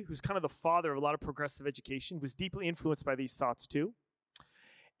Dewey, who's kind of the father of a lot of progressive education, was deeply influenced by these thoughts too.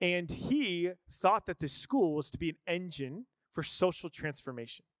 And he thought that the school was to be an engine for social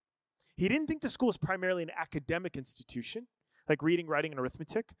transformation. He didn't think the school was primarily an academic institution, like reading, writing, and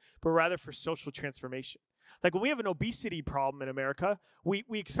arithmetic, but rather for social transformation. Like when we have an obesity problem in America, we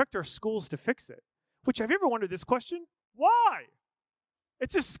expect our schools to fix it. Which, have you ever wondered this question? Why?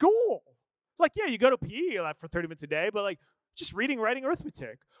 It's a school. Like, yeah, you go to PE for 30 minutes a day, but like just reading, writing,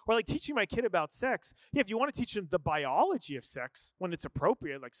 arithmetic. Or like teaching my kid about sex. Yeah, if you want to teach them the biology of sex when it's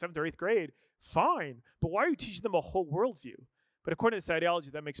appropriate, like 7th or 8th grade, fine. But why are you teaching them a whole worldview? But according to this ideology,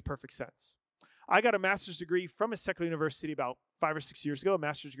 that makes perfect sense. I got a master's degree from a secular university about 5 or 6 years ago, a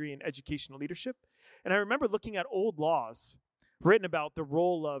master's degree in educational leadership. And I remember looking at old laws written about the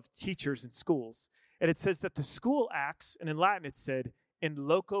role of teachers in schools. And it says that the school acts, and in Latin it said, in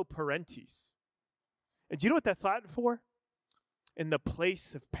loco parentis. And do you know what that's Latin for? In the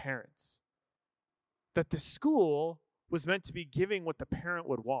place of parents. That the school was meant to be giving what the parent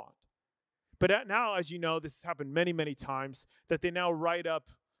would want. But now, as you know, this has happened many, many times, that they now write up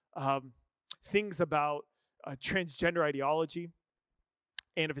things about transgender ideology.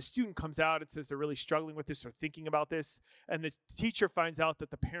 And if a student comes out and says they're really struggling with this or thinking about this, and the teacher finds out that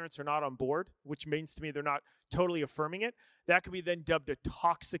the parents are not on board, which means to me they're not totally affirming it, that can be then dubbed a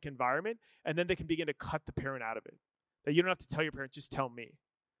toxic environment, and then they can begin to cut the parent out of it. That you don't have to tell your parent, just tell me.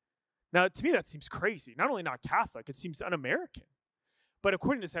 Now, to me, that seems crazy. Not only not Catholic, it seems un-American. But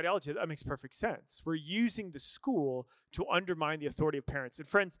according to this ideology, that makes perfect sense. We're using the school to undermine the authority of parents. And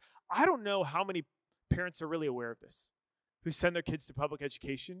friends, I don't know how many parents are really aware of this, who send their kids to public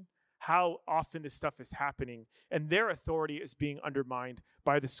education, how often this stuff is happening, and their authority is being undermined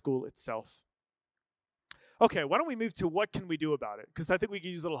by the school itself. Okay, why don't we move to what can we do about it? Because I think we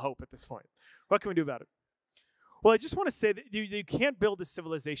can use a little hope at this point. What can we do about it? Well, I just want to say that you can't build a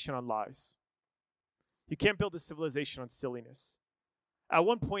civilization on lies. You can't build a civilization on silliness. At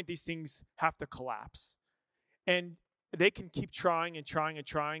one point, these things have to collapse. And they can keep trying and trying and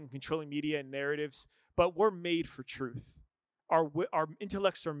trying, controlling media and narratives, but we're made for truth. Our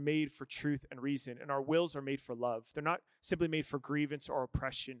intellects are made for truth and reason, and our wills are made for love. They're not simply made for grievance or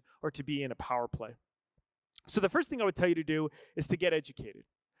oppression or to be in a power play. So the first thing I would tell you to do is to get educated.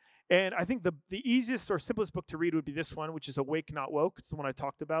 And I think the easiest or simplest book to read would be this one, which is Awake Not Woke. It's the one I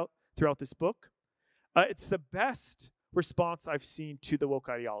talked about throughout this book. It's the best response I've seen to the woke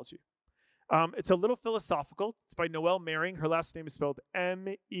ideology. It's a little philosophical. It's by Noelle Mering. Her last name is spelled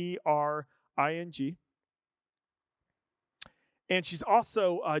Mering. And she's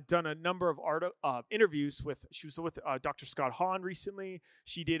also done a number of interviews she was with Dr. Scott Hahn recently.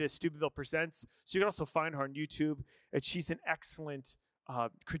 She did a Steubenville Presents. So you can also find her on YouTube. And she's an excellent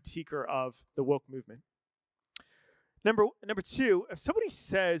critiquer of the woke movement. Number two, if somebody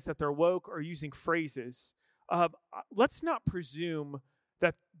says that they're woke or using phrases, let's not presume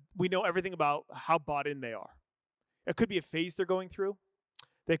that we know everything about how bought in they are. It could be a phase they're going through.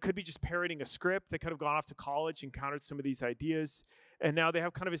 They could be just parroting a script. They could have gone off to college, encountered some of these ideas, and now they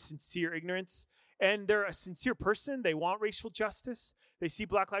have kind of a sincere ignorance. And they're a sincere person. They want racial justice. They see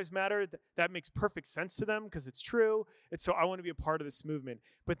Black Lives Matter. That makes perfect sense to them because it's true. And so I want to be a part of this movement.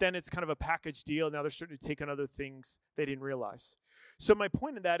 But then it's kind of a package deal. Now they're starting to take on other things they didn't realize. So my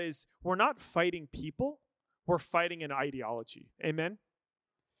point in that is we're not fighting people. We're fighting an ideology. Amen?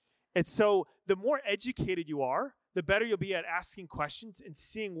 And so the more educated you are, the better you'll be at asking questions and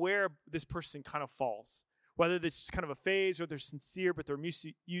seeing where this person kind of falls. Whether this is kind of a phase or they're sincere, but they're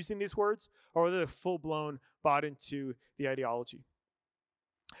using these words, or whether they're full-blown bought into the ideology.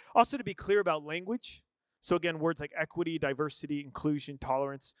 Also, to be clear about language. So again, words like equity, diversity, inclusion,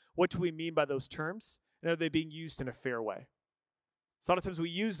 tolerance. What do we mean by those terms? And are they being used in a fair way? So a lot of times we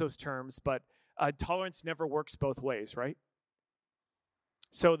use those terms, but tolerance never works both ways, right?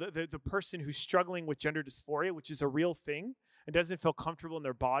 So the person who's struggling with gender dysphoria, which is a real thing, and doesn't feel comfortable in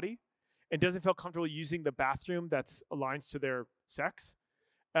their body, and doesn't feel comfortable using the bathroom that's aligns to their sex,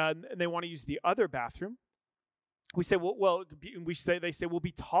 and they want to use the other bathroom, we say, they say,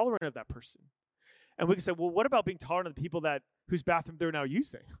 be tolerant of that person. And we can say, well, what about being tolerant of the people whose bathroom they're now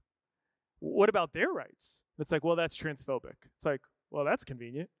using? What about their rights? It's like, well, that's transphobic. It's like, well, that's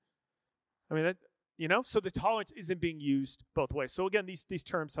convenient. I mean, so the tolerance isn't being used both ways. So again, these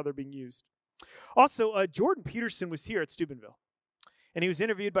terms, how they're being used. Also, Jordan Peterson was here at Steubenville, and he was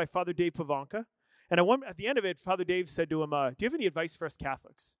interviewed by Father Dave Pivonka. And at the end of it, Father Dave said to him, do you have any advice for us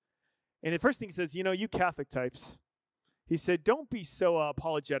Catholics? And the first thing he says, you Catholic types, he said, don't be so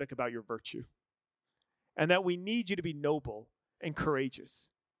apologetic about your virtue, and that we need you to be noble and courageous.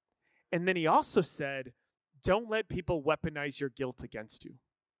 And then he also said, don't let people weaponize your guilt against you.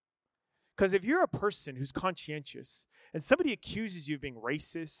 Because if you're a person who's conscientious and somebody accuses you of being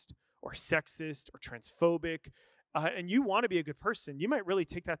racist or sexist or transphobic, and you want to be a good person, you might really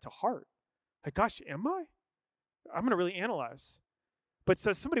take that to heart. Like, gosh, am I? I'm going to really analyze. But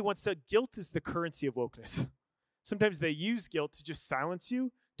so somebody once said, guilt is the currency of wokeness. Sometimes they use guilt to just silence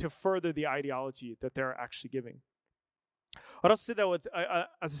you to further the ideology that they're actually giving. I'd also say that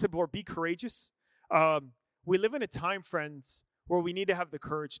as I said before, be courageous. We live in a time, friends, where we need to have the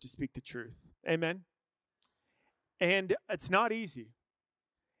courage to speak the truth. Amen? And it's not easy.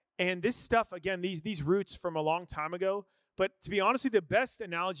 And this stuff, again, these roots from a long time ago, but to be honest with you, the best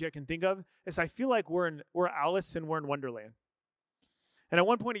analogy I can think of is I feel like we're Alice and we're in Wonderland. And at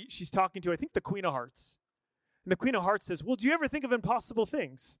one point, she's talking to, I think, the Queen of Hearts. And the Queen of Hearts says, well, do you ever think of impossible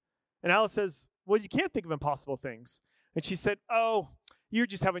things? And Alice says, well, you can't think of impossible things. And she said, oh, you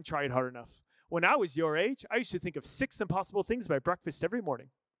just haven't tried hard enough. When I was your age, I used to think of 6 impossible things by breakfast every morning.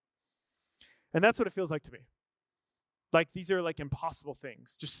 And that's what it feels like to me. Like these are like impossible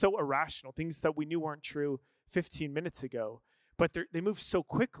things, just so irrational, things that we knew weren't true 15 minutes ago. But they move so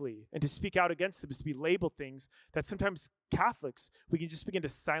quickly, and to speak out against them is to be labeled things that sometimes Catholics, we can just begin to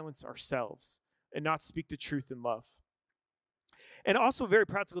silence ourselves and not speak the truth in love. And also a very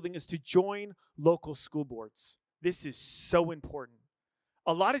practical thing is to join local school boards. This is so important.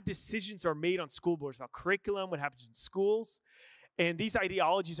 A lot of decisions are made on school boards about curriculum, what happens in schools, and these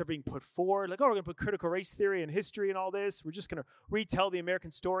ideologies are being put forward. Like, oh, we're going to put critical race theory and history and all this. We're just going to retell the American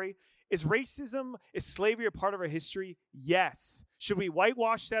story. Is racism, is slavery a part of our history? Yes. Should we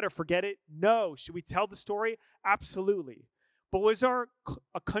whitewash that or forget it? No. Should we tell the story? Absolutely. But was a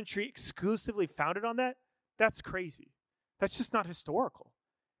country exclusively founded on that? That's crazy. That's just not historical.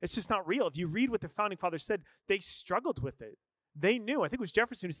 It's just not real. If you read what the founding fathers said, they struggled with it. They knew. I think it was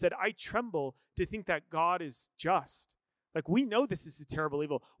Jefferson who said, I tremble to think that God is just. Like, we know this is a terrible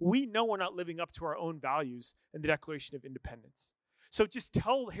evil. We know we're not living up to our own values in the Declaration of Independence. So just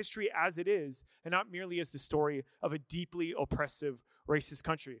tell history as it is, and not merely as the story of a deeply oppressive, racist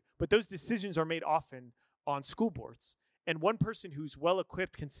country. But those decisions are made often on school boards. And one person who's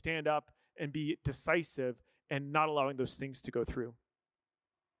well-equipped can stand up and be decisive and not allowing those things to go through.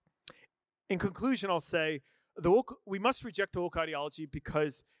 In conclusion, I'll say, we must reject the woke ideology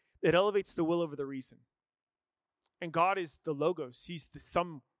because it elevates the will over the reason. And God is the Logos. He's the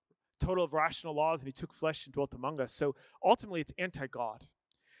sum total of rational laws, and he took flesh and dwelt among us. So ultimately, it's anti-God.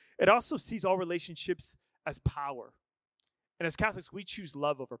 It also sees all relationships as power. And as Catholics, we choose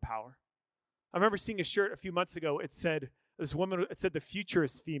love over power. I remember seeing a shirt a few months ago. It said, this woman, it said the future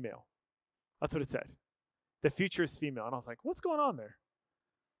is female. That's what it said. The future is female. And I was like, what's going on there?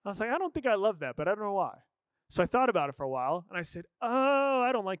 I was like, I don't think I love that, but I don't know why. So I thought about it for a while, and I said, oh,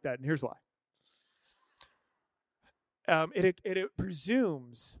 I don't like that, and here's why. It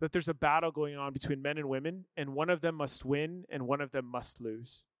presumes that there's a battle going on between men and women, and one of them must win, and one of them must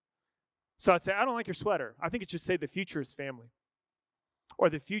lose. So I'd say, I don't like your sweater. I think it should say the future is family, or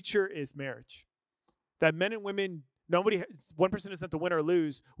the future is marriage. That men and women, one person doesn't have to win or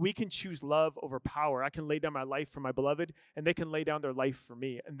lose. We can choose love over power. I can lay down my life for my beloved, and they can lay down their life for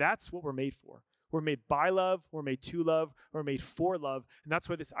me. And that's what we're made for. We're made by love, we're made to love, we're made for love, and that's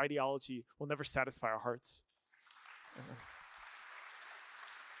why this ideology will never satisfy our hearts.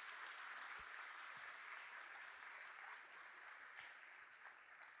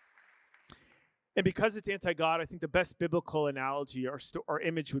 And because it's anti-God, I think the best biblical analogy or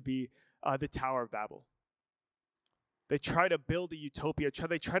image would be the Tower of Babel. They try to build a utopia.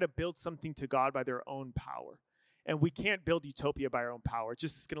 They try to build something to God by their own power. And we can't build utopia by our own power. It's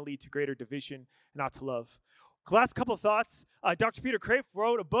just going to lead to greater division and not to love. Last couple of thoughts. Dr. Peter Kreeft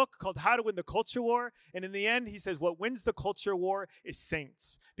wrote a book called How to Win the Culture War. And in the end, he says what wins the culture war is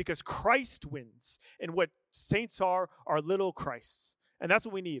saints. Because Christ wins. And what saints are little Christs. And that's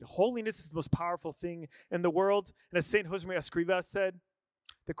what we need. Holiness is the most powerful thing in the world. And as St. Josemaria Escrivá said,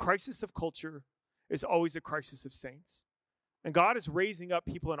 the crisis of culture is always a crisis of saints. And God is raising up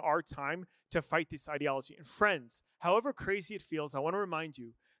people in our time to fight this ideology. And friends, however crazy it feels, I want to remind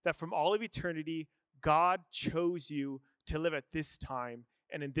you that from all of eternity, God chose you to live at this time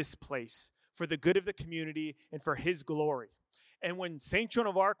and in this place for the good of the community and for his glory. And when St. Joan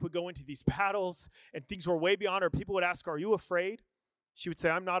of Arc would go into these battles and things were way beyond her, people would ask her, are you afraid? She would say,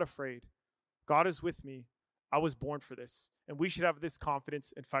 I'm not afraid. God is with me. I was born for this. And we should have this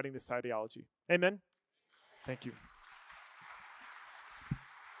confidence in fighting this ideology. Amen? Thank you.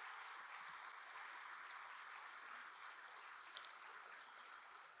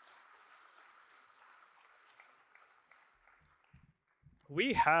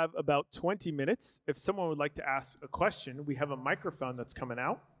 We have about 20 minutes. If someone would like to ask a question, we have a microphone that's coming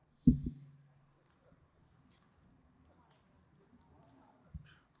out.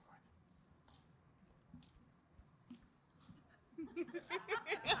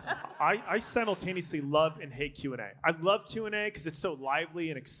 I simultaneously love and hate Q&A. I love Q&A because it's so lively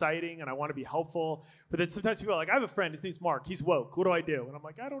and exciting, and I want to be helpful. But then sometimes people are like, I have a friend, his name's Mark. He's woke. What do I do? And I'm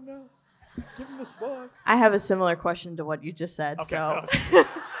like, I don't know. Give him this book. I have a similar question to what you just said. Okay.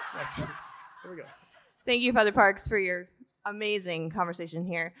 So, Here we go. Thank you, Father Parks, for your amazing conversation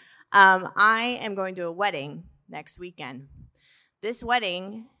here. I am going to a wedding next weekend. This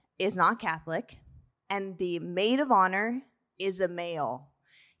wedding is not Catholic, and the maid of honor is a male.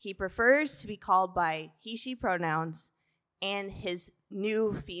 He prefers to be called by he, she pronouns and his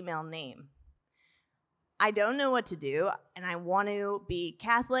new female name. I don't know what to do, and I want to be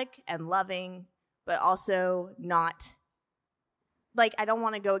Catholic and loving, but also not, I don't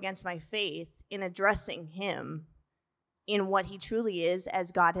want to go against my faith in addressing him in what he truly is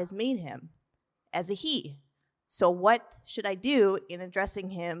as God has made him, as a he. So what should I do in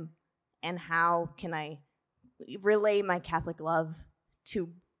addressing him, and how can I relay my Catholic love to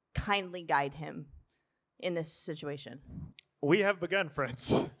kindly guide him in this situation? We have begun,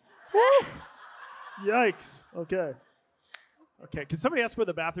 friends. Yikes. Okay. Can somebody ask where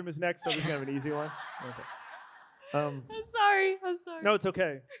the bathroom is next? So this is kind of an easy one. I'm sorry. No, it's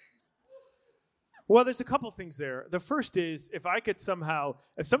okay. Well, there's a couple things there. The first is, if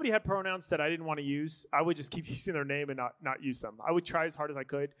somebody had pronouns that I didn't want to use, I would just keep using their name and not use them. I would try as hard as I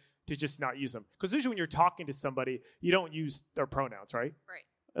could to just not use them. Because usually when you're talking to somebody, you don't use their pronouns, right? Right.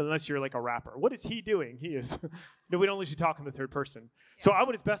 Unless you're like a rapper. What is he doing? He is. No, we don't usually talk in the third person. Yeah. So I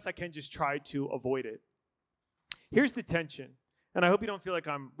would, as best I can, just try to avoid it. Here's the tension. And I hope you don't feel like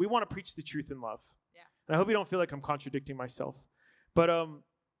we want to preach the truth in love. Yeah. And I hope you don't feel like I'm contradicting myself. But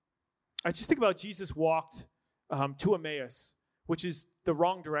I just think about Jesus walked to Emmaus, which is the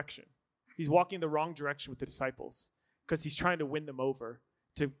wrong direction. He's walking the wrong direction with the disciples because he's trying to win them over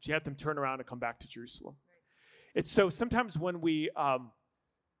to get them turn around and come back to Jerusalem. Right. It's so sometimes when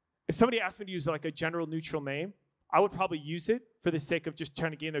if somebody asked me to use like a general neutral name, I would probably use it for the sake of just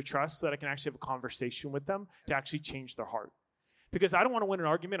trying to gain their trust so that I can actually have a conversation with them to actually change their heart. Because I don't want to win an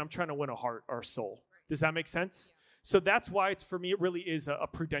argument. I'm trying to win a heart or a soul. Does that make sense? Yeah. So that's why for me, it really is a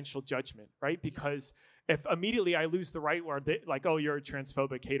prudential judgment, right? Because if immediately I lose the right where oh, you're a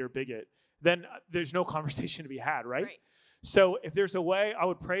transphobic, hater, bigot, then there's no conversation to be had, right? So if there's a way, I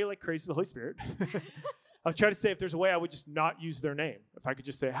would pray like crazy to the Holy Spirit. I'll try to say if there's a way I would just not use their name. If I could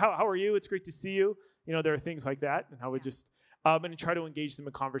just say, how are you? It's great to see you. There are things like that. And I would just, and try to engage them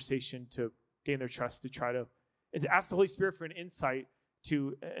in conversation to gain their trust, and to ask the Holy Spirit for an insight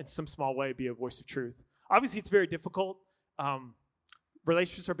to, in some small way, be a voice of truth. Obviously, it's very difficult.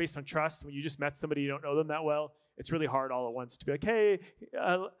 Relationships are based on trust. When you just met somebody, you don't know them that well, it's really hard all at once to be like, hey,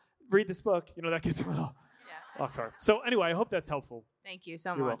 read this book. That gets a little hard. So anyway, I hope that's helpful. Thank you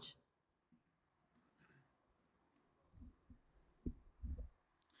so You're much. welcome.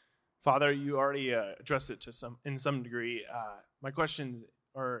 Father, you already addressed it in some degree. My question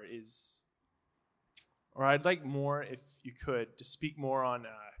I'd like more, if you could, to speak more on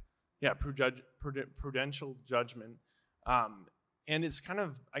prudential judgment, and it's kind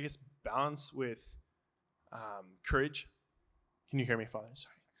of, I guess, balanced with courage. Can you hear me, Father?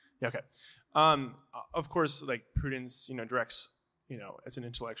 Sorry. Yeah. Okay. Of course, like prudence, directs, as an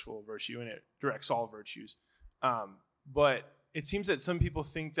intellectual virtue, and it directs all virtues. But it seems that some people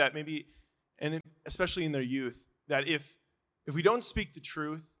think that maybe, especially in their youth, that if we don't speak the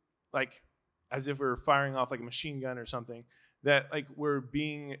truth, like as if we're firing off like a machine gun or something, that like we're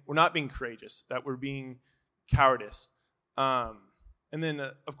not being courageous, that we're being cowardice. And then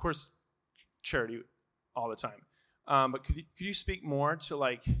of course, charity all the time. But could you speak more to,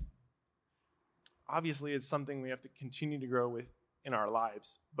 like, obviously it's something we have to continue to grow with in our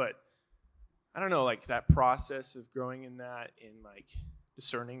lives, but I don't know, like that process of growing in that, in like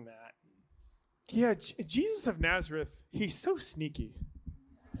discerning that. Yeah, Jesus of Nazareth, he's so sneaky.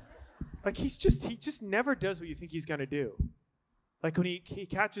 Like he just never does what you think he's going to do. Like when he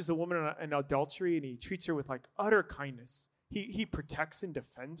catches a woman in adultery and he treats her with like utter kindness. He protects and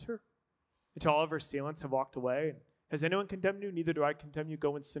defends her until all of her assailants have walked away. Has anyone condemned you? Neither do I condemn you.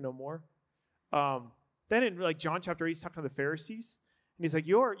 Go and sin no more. Then in like John chapter 8, he's talking to the Pharisees. And he's like,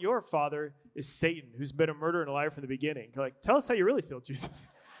 your father is Satan, who's been a murderer and a liar from the beginning. You're like, tell us how you really feel, Jesus.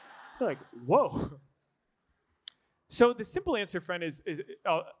 You're like, whoa. So the simple answer, friend, is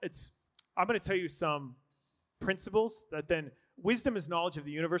I'm going to tell you some principles that then wisdom is knowledge of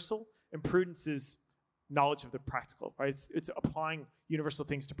the universal and prudence is knowledge of the practical, right? It's applying universal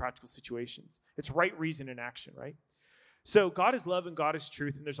things to practical situations. It's right reason in action, right? So God is love and God is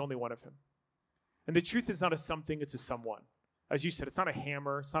truth, and there's only one of him. And the truth is not a something, it's a someone. As you said, it's not a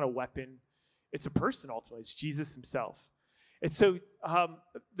hammer, it's not a weapon. It's a person, ultimately. It's Jesus himself. And so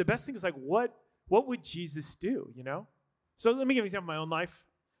the best thing is like, what would Jesus do, So let me give an example of my own life.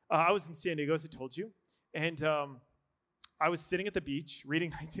 I was in San Diego, as I told you, and I was sitting at the beach reading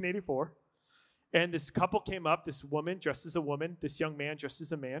 1984, and this couple came up, this woman dressed as a woman, this young man dressed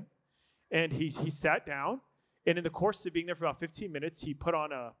as a man, and he sat down, and in the course of being there for about 15 minutes, he put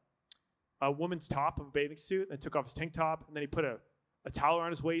on a woman's top of a bathing suit, and took off his tank top, and then he put a towel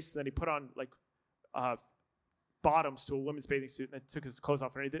around his waist, and then he put on like bottoms to a woman's bathing suit, and then took his clothes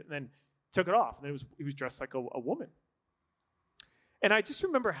off and then took it off, and then he was dressed like a woman. And I just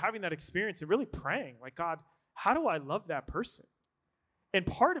remember having that experience and really praying, like, God, how do I love that person? And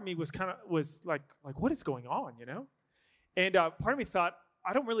part of me was like, what is going on, And part of me thought,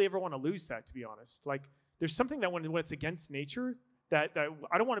 I don't really ever want to lose that, to be honest. Like, there's something that when it's against nature, that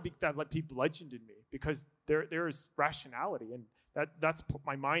I don't want to be bludgeoned in me, because there is rationality, and that's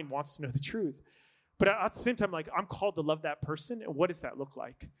my mind wants to know the truth. But at the same time, like, I'm called to love that person, and what does that look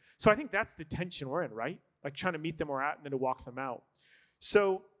like? So I think that's the tension we're in, right? Like trying to meet them where we're at and then to walk them out.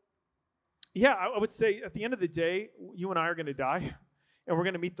 So, yeah, I would say at the end of the day, you and I are going to die, and we're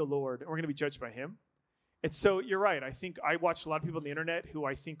going to meet the Lord, and we're going to be judged by him. And so you're right. I think I watch a lot of people on the internet who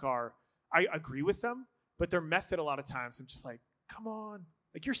I think I agree with them, but their method a lot of times, I'm just like, come on.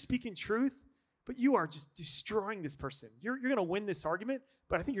 Like, you're speaking truth, but you are just destroying this person. You're going to win this argument,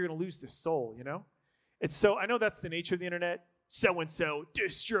 but I think you're going to lose this soul, And so I know that's the nature of the internet. So-and-so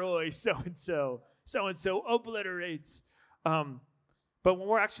destroys so-and-so. So-and-so obliterates. But when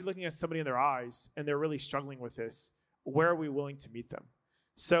we're actually looking at somebody in their eyes and they're really struggling with this, where are we willing to meet them?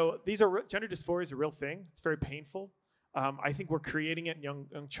 So gender dysphoria is a real thing. It's very painful. I think we're creating it in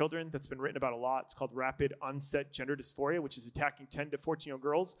young children. That's been written about a lot. It's called rapid onset gender dysphoria, which is attacking 10 to 14-year-old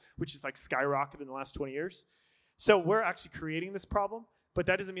girls, which is like skyrocketed in the last 20 years. So we're actually creating this problem, but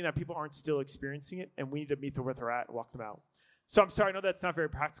that doesn't mean that people aren't still experiencing it, and we need to meet them where they're at and walk them out. So I'm sorry, I know that's not very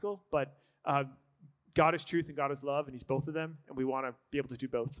practical, but God is truth and God is love, and he's both of them, and we want to be able to do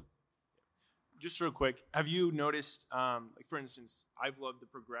both. Just real quick, have you noticed, like for instance, I've loved the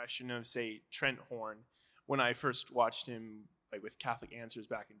progression of, say, Trent Horn when I first watched him, like with Catholic Answers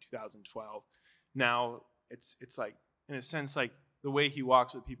back in 2012. Now it's like, in a sense, like the way he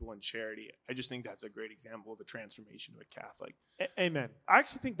walks with people in charity, I just think that's a great example of a transformation of a Catholic. Amen. I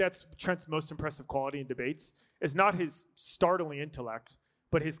actually think that's Trent's most impressive quality in debates is not his startling intellect,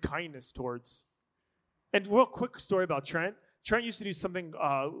 but his kindness towards. And real quick story about Trent. Trent used to do something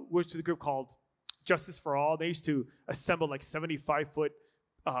with a group called Justice for All. They used to assemble like 75-foot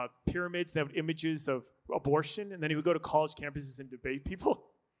pyramids that have images of abortion, and then he would go to college campuses and debate people.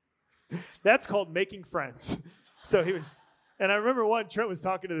 That's called making friends. So he was, and I remember Trent was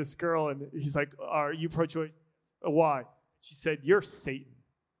talking to this girl, and he's like, "Are you pro-choice?" "Why?" She said, "You're Satan."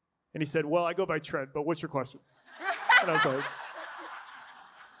 And he said, "Well, I go by Trent, but what's your question?" And I was like,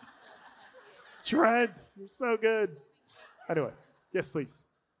 Trent, you're so good. Anyway, yes, please.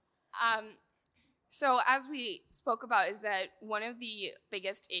 So as we spoke about, is that one of the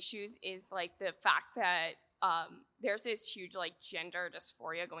biggest issues is like the fact that there's this huge like gender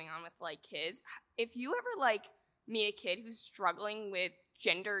dysphoria going on with like kids. If you ever like meet a kid who's struggling with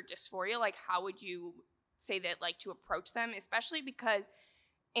gender dysphoria, like how would you say that like to approach them? Especially because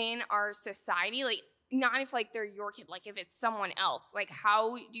in our society, like not if like they're your kid, like if it's someone else, like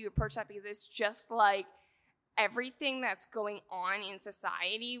how do you approach that? Because it's just like everything that's going on in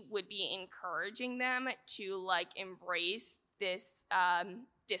society would be encouraging them to like embrace this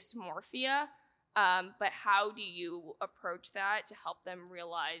dysmorphia. But how do you approach that to help them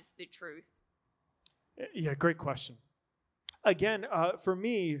realize the truth? Yeah, great question. Again, for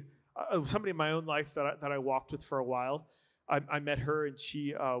me, somebody in my own life that I walked with for a while, I met her and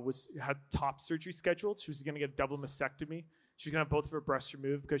she had top surgery scheduled. She was going to get a double mastectomy. She was going to have both of her breasts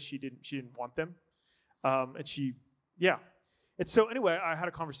removed because she didn't want them. And so anyway, I had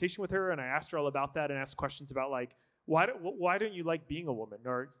a conversation with her and I asked her all about that and asked questions about like, why don't you like being a woman?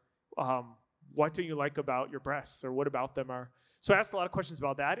 Or what do you like about your breasts? Or what about them are? So I asked a lot of questions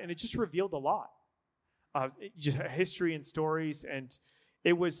about that and it just revealed a lot. Just history and stories. And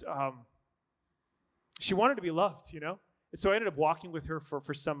it was, she wanted to be loved, you know? And so I ended up walking with her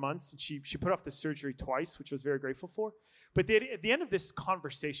for some months and she put off the surgery twice, which I was very grateful for. But at the end of this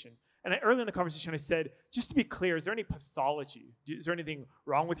conversation, and early in the conversation, I said, just to be clear, is there any pathology? Is there anything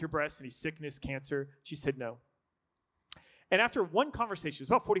wrong with your breast, any sickness, cancer? She said no. And after one conversation, it was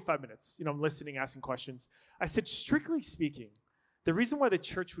about 45 minutes, you know, I'm listening, asking questions. I said, strictly speaking, the reason why the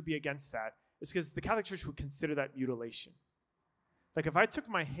church would be against that is because the Catholic Church would consider that mutilation. Like if I took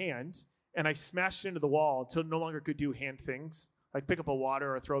my hand and I smashed it into the wall until it no longer could do hand things, like pick up a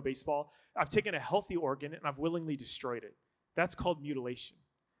water or throw a baseball, I've taken a healthy organ and I've willingly destroyed it. That's called mutilation.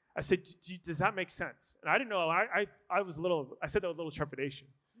 I said, does that make sense? And I didn't know. I said that with a little trepidation.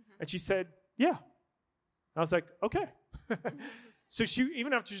 Mm-hmm. And she said, yeah. And I was like, okay. So she,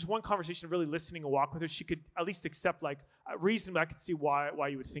 even after just one conversation, really listening and walk with her, she could at least accept like reasonably, I could see why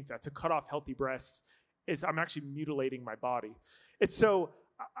you would think that. To cut off healthy breasts is I'm actually mutilating my body. And so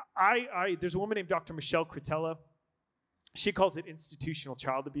there's a woman named Dr. Michelle Cretella. She calls it institutional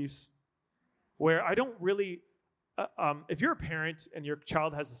child abuse, where I don't really, if you're a parent and your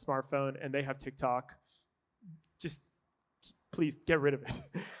child has a smartphone and they have TikTok, just please get rid of it.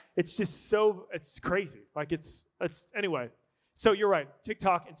 It's just it's crazy. Like anyway. So you're right.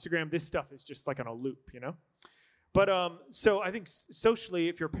 TikTok, Instagram, this stuff is just like on a loop, you know? But so I think socially,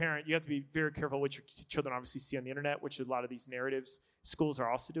 if you're a parent, you have to be very careful what your children obviously see on the internet, which is a lot of these narratives. Schools are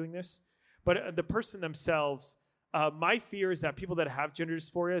also doing this. But the person themselves, my fear is that people that have gender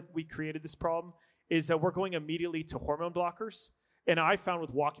dysphoria, we created this problem, is that we're going immediately to hormone blockers. And I found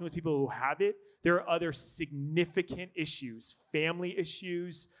with walking with people who have it, there are other significant issues, family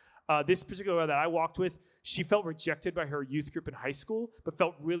issues. This particular one that I walked with, she felt rejected by her youth group in high school, but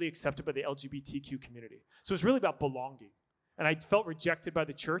felt really accepted by the LGBTQ community. So it's really about belonging. And I felt rejected by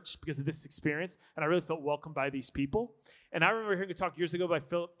the church because of this experience, and I really felt welcomed by these people. And I remember hearing a talk years ago by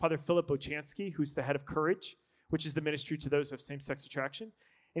Father Philip Bochansky, who's the head of Courage, which is the ministry to those who have same-sex attraction.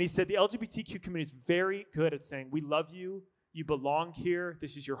 And he said the LGBTQ community is very good at saying, we love you, you belong here,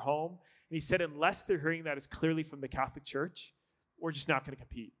 this is your home. And he said unless they're hearing that as clearly from the Catholic Church, we're just not going to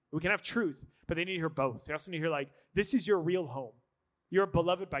compete. We can have truth, but they need to hear both. They also need to hear, like, this is your real home. You're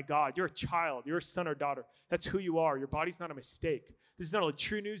beloved by God. You're a child. You're a son or daughter. That's who you are. Your body's not a mistake. This is not only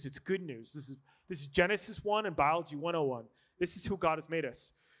true news, it's good news. This is Genesis 1 and Biology 101. This is who God has made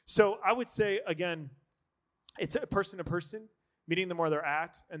us. So I would say, again, it's a person to person, meeting them where they're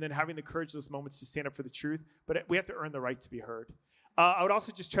at, and then having the courage those moments to stand up for the truth. But we have to earn the right to be heard. I would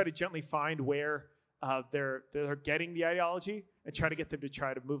also just try to gently find where they're getting the ideology and try to get them to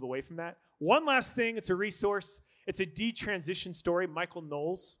try to move away from that. One last thing, it's a resource. It's a detransition story. Michael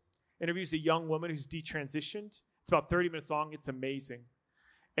Knowles interviews a young woman who's detransitioned. It's about 30 minutes long. It's amazing.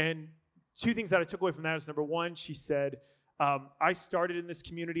 And two things that I took away from that is, number one, she said I started in this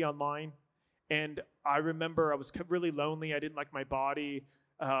community online, and I remember I was really lonely. I didn't like my body.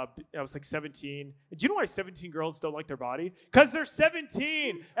 I was like 17. And do you know why 17 girls don't like their body? Because they're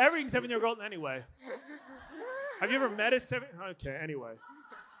 17. Every 17-year-old girl, anyway. Have you ever met a 7? Okay, anyway.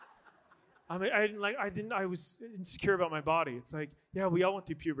 I was insecure about my body. It's like, yeah, we all went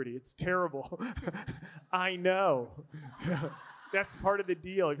through puberty. It's terrible. I know. That's part of the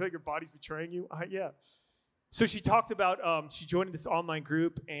deal. I feel like your body's betraying you. Yeah. So she talked about, she joined this online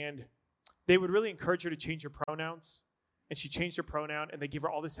group, and they would really encourage her to change her pronouns. And she changed her pronoun, and they gave her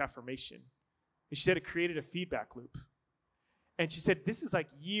all this affirmation. And she said it created a feedback loop. And she said, this is like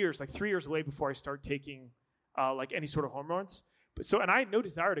years, like 3 years away before I start taking like any sort of hormones. And I had no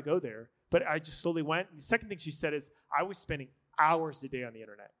desire to go there, but I just slowly went. And the second thing she said is, I was spending hours a day on the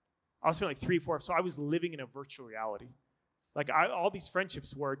internet. I was spending like 3, 4, so I was living in a virtual reality. Like all these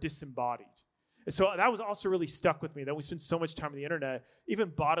friendships were disembodied. And so that was also really stuck with me, that we spend so much time on the internet, even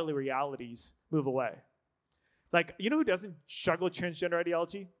bodily realities move away. Like, you know who doesn't struggle with transgender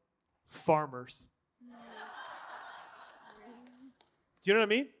ideology? Farmers. Do you know what I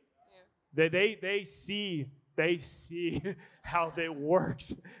mean? Yeah. They see how it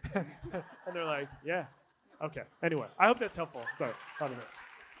works. And they're like, yeah, okay. Anyway, I hope that's helpful. Sorry.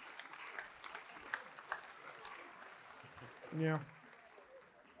 Yeah.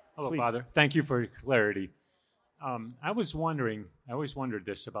 Hello, Please. Father. Thank you for your clarity. I always wondered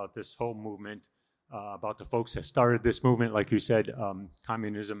this about this whole movement, about the folks that started this movement, like you said,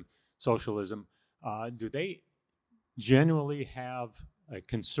 communism, socialism. Do they genuinely have a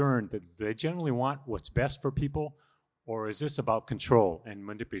concern that they generally want what's best for people, or is this about control and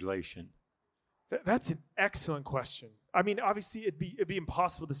manipulation? That's an excellent question. I mean, obviously, it'd be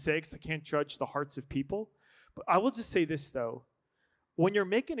impossible to say because I can't judge the hearts of people. But I will just say this, though. When you're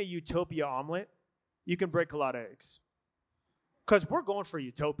making a utopia omelet, you can break a lot of eggs. Because we're going for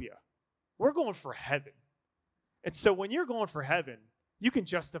utopia. We're going for heaven. And so when you're going for heaven, you can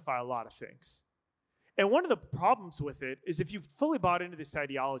justify a lot of things. And one of the problems with it is if you've fully bought into this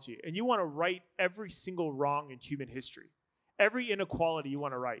ideology and you want to right every single wrong in human history, every inequality you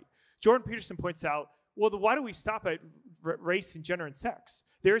want to right. Jordan Peterson points out, well, why do we stop at race and gender and sex?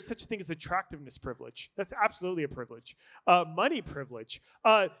 There is such a thing as attractiveness privilege. That's absolutely a privilege. Money privilege.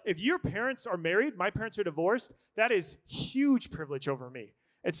 If your parents are married, my parents are divorced, that is huge privilege over me.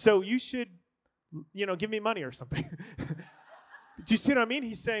 And so you should, give me money or something. Do you see what I mean?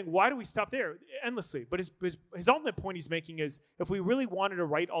 He's saying, why do we stop there? Endlessly. But his ultimate point he's making is, if we really wanted to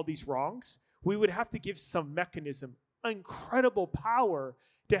right all these wrongs, we would have to give some mechanism, incredible power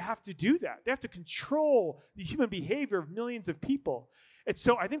to have to do that. They have to control the human behavior of millions of people. And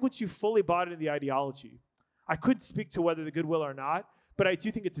so I think once you fully bought into the ideology, I couldn't speak to whether the goodwill or not, but I do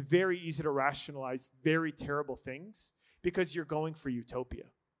think it's very easy to rationalize very terrible things because you're going for utopia.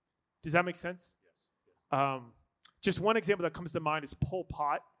 Does that make sense? Yes. Just one example that comes to mind is Pol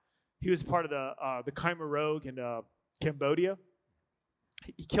Pot. He was part of the Khmer Rouge in Cambodia.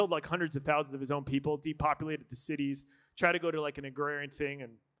 He killed like hundreds of thousands of his own people, depopulated the cities, tried to go to like an agrarian thing in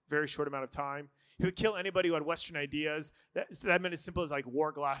a very short amount of time. He would kill anybody who had Western ideas. That meant as simple as like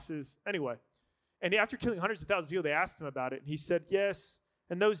war glasses. Anyway, and after killing hundreds of thousands of people, they asked him about it. And he said, yes,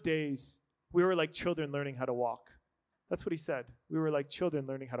 in those days, we were like children learning how to walk. That's what he said. We were like children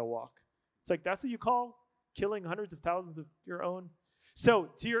learning how to walk. It's like, that's what you call killing hundreds of thousands of your own? So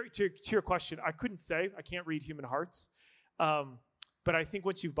to your question, I couldn't say. I can't read human hearts. But I think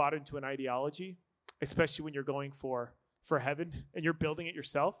once you've bought into an ideology, especially when you're going for heaven and you're building it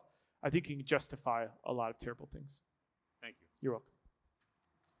yourself, I think you can justify a lot of terrible things. Thank you. You're welcome.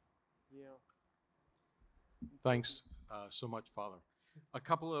 Thanks so much, Father. A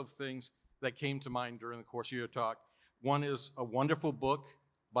couple of things that came to mind during the course of your talk. One is a wonderful book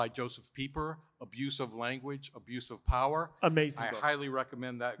by Joseph Pieper, Abuse of Language, Abuse of Power. Amazing I book. highly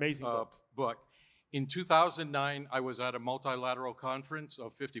recommend that Amazing book. In 2009, I was at a multilateral conference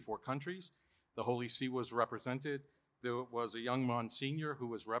of 54 countries. The Holy See was represented. There was a young Monsignor who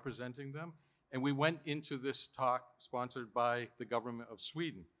was representing them. And we went into this talk sponsored by the government of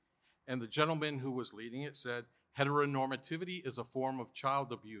Sweden. And the gentleman who was leading it said, heteronormativity is a form of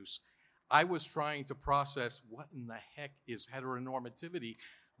child abuse. I was trying to process what in the heck is heteronormativity,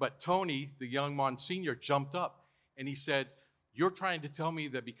 but Tony, the young Monsignor, jumped up and he said, you're trying to tell me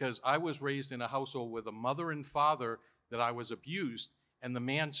that because I was raised in a household with a mother and father that I was abused. And the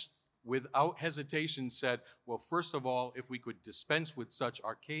man, without hesitation, said, well, first of all, if we could dispense with such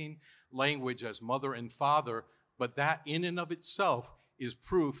arcane language as mother and father, but that in and of itself is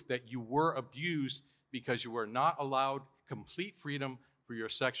proof that you were abused because you were not allowed complete freedom for your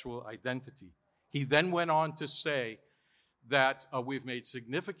sexual identity. He then went on to say that we've made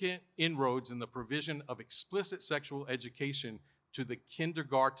significant inroads in the provision of explicit sexual education to the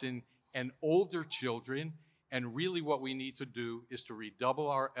kindergarten and older children. And really what we need to do is to redouble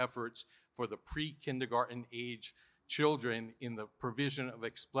our efforts for the pre-kindergarten age children in the provision of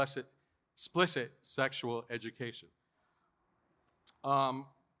explicit sexual education.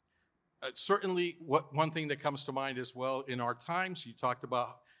 Certainly, one thing that comes to mind as well, in our times, you talked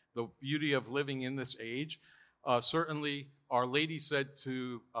about the beauty of living in this age. Certainly, Our Lady said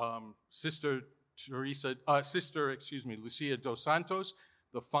to Lucia dos Santos,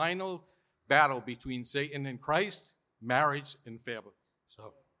 the final battle between Satan and Christ, marriage and family.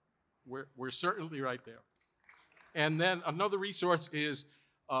 So we're certainly right there. And then another resource is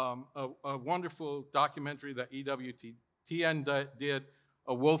a wonderful documentary that EWTN did,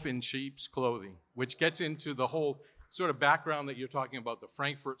 A Wolf in Sheep's Clothing, which gets into the whole sort of background that you're talking about, the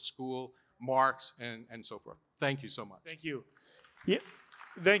Frankfurt School, Marx, and so forth. Thank you so much. Thank you. Yeah,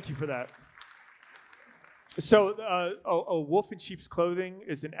 thank you for that. So A Wolf in Sheep's Clothing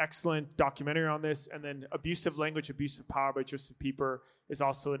is an excellent documentary on this, and then Abusive Language, Abusive Power by Joseph Pieper is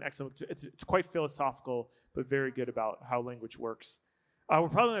also an excellent, it's quite philosophical, but very good about how language works. We'll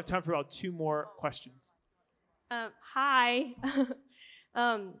probably have time for about 2 more questions. Hi.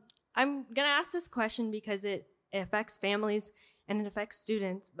 I'm going to ask this question because it affects families and it affects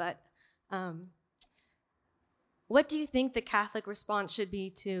students, but what do you think the Catholic response should be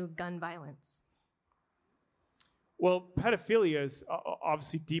to gun violence? Well, pedophilia is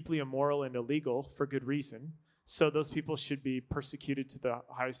obviously deeply immoral and illegal for good reason. So those people should be persecuted to the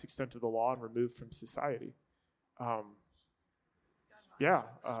highest extent of the law and removed from society.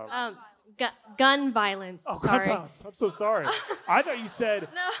 Gun violence. Oh, sorry. gun violence. I'm so sorry. I thought you said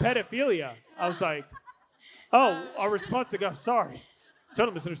No. pedophilia. I was like, oh, our response to gun. Sorry.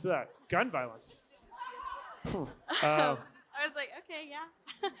 Totally misunderstood that. Gun violence. I was like, okay,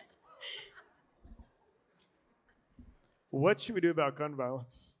 yeah. What should we do about gun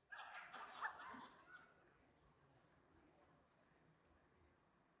violence?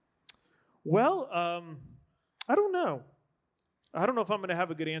 Well, I don't know. I don't know if I'm going to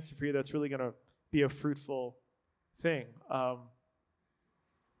have a good answer for you that's really going to be a fruitful thing.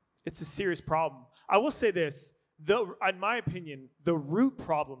 It's a serious problem. I will say this, in my opinion, the root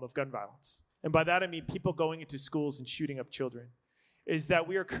problem of gun violence, and by that I mean people going into schools and shooting up children, is that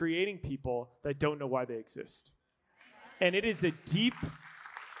we are creating people that don't know why they exist. And it is a deep,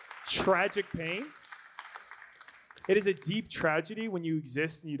 tragic pain. It is a deep tragedy when you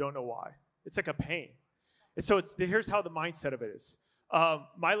exist and you don't know why. It's like a pain. And so here's how the mindset of it is.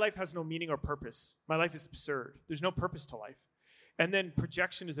 My life has no meaning or purpose. My life is absurd. There's no purpose to life. And then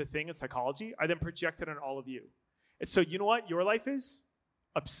projection is a thing in psychology. I then project it on all of you. And so you know what your life is?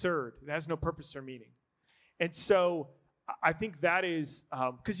 Absurd. It has no purpose or meaning. And so I think that is,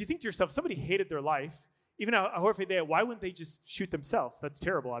 because you think to yourself, somebody hated their life, even how horrific they are, why wouldn't they just shoot themselves? That's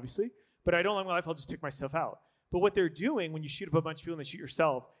terrible, obviously. But I don't like my life, I'll just take myself out. But what they're doing when you shoot up a bunch of people and then shoot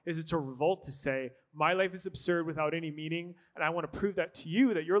yourself is it's a revolt to say, my life is absurd without any meaning, and I want to prove that to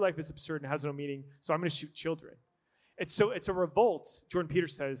you that your life is absurd and has no meaning, so I'm going to shoot children. And so it's a revolt, Jordan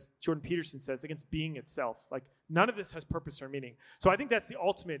Peterson says, against being itself. Like, none of this has purpose or meaning. So I think that's the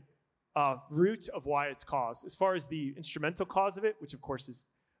ultimate root of why it's caused. As far as the instrumental cause of it, which of course is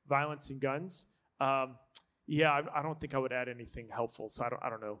violence and guns, I don't think I would add anything helpful, so I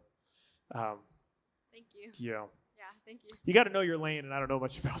don't know. Thank you. Yeah. Yeah, thank you. You got to know your lane, and I don't know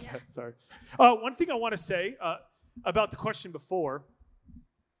much about that. Sorry. One thing I want to say about the question before,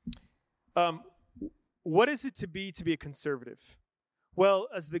 what is it to be a conservative? Well,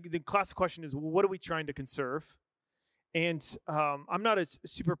 as the classic question is, what are we trying to conserve? And I'm not a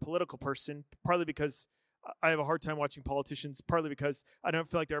super political person, partly because I have a hard time watching politicians, partly because I don't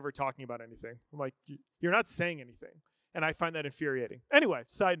feel like they're ever talking about anything. I'm like, you're not saying anything. And I find that infuriating. Anyway,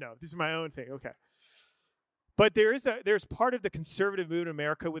 side note, this is my own thing. Okay. But there's part of the conservative movement in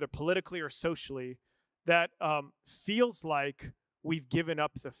America, whether politically or socially, that feels like we've given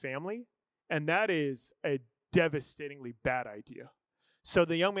up the family, and that is a devastatingly bad idea. So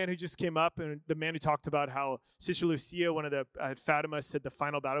the young man who just came up, and the man who talked about how Sister Lucia, one of the at Fatima, said the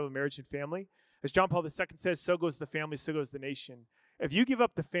final battle of marriage and family, as John Paul II says, so goes the family, so goes the nation. If you give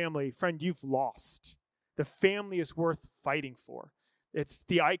up the family, friend, you've lost. The family is worth fighting for. It's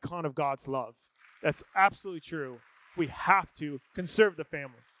the icon of God's love. That's absolutely true. We have to conserve the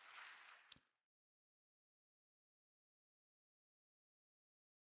family.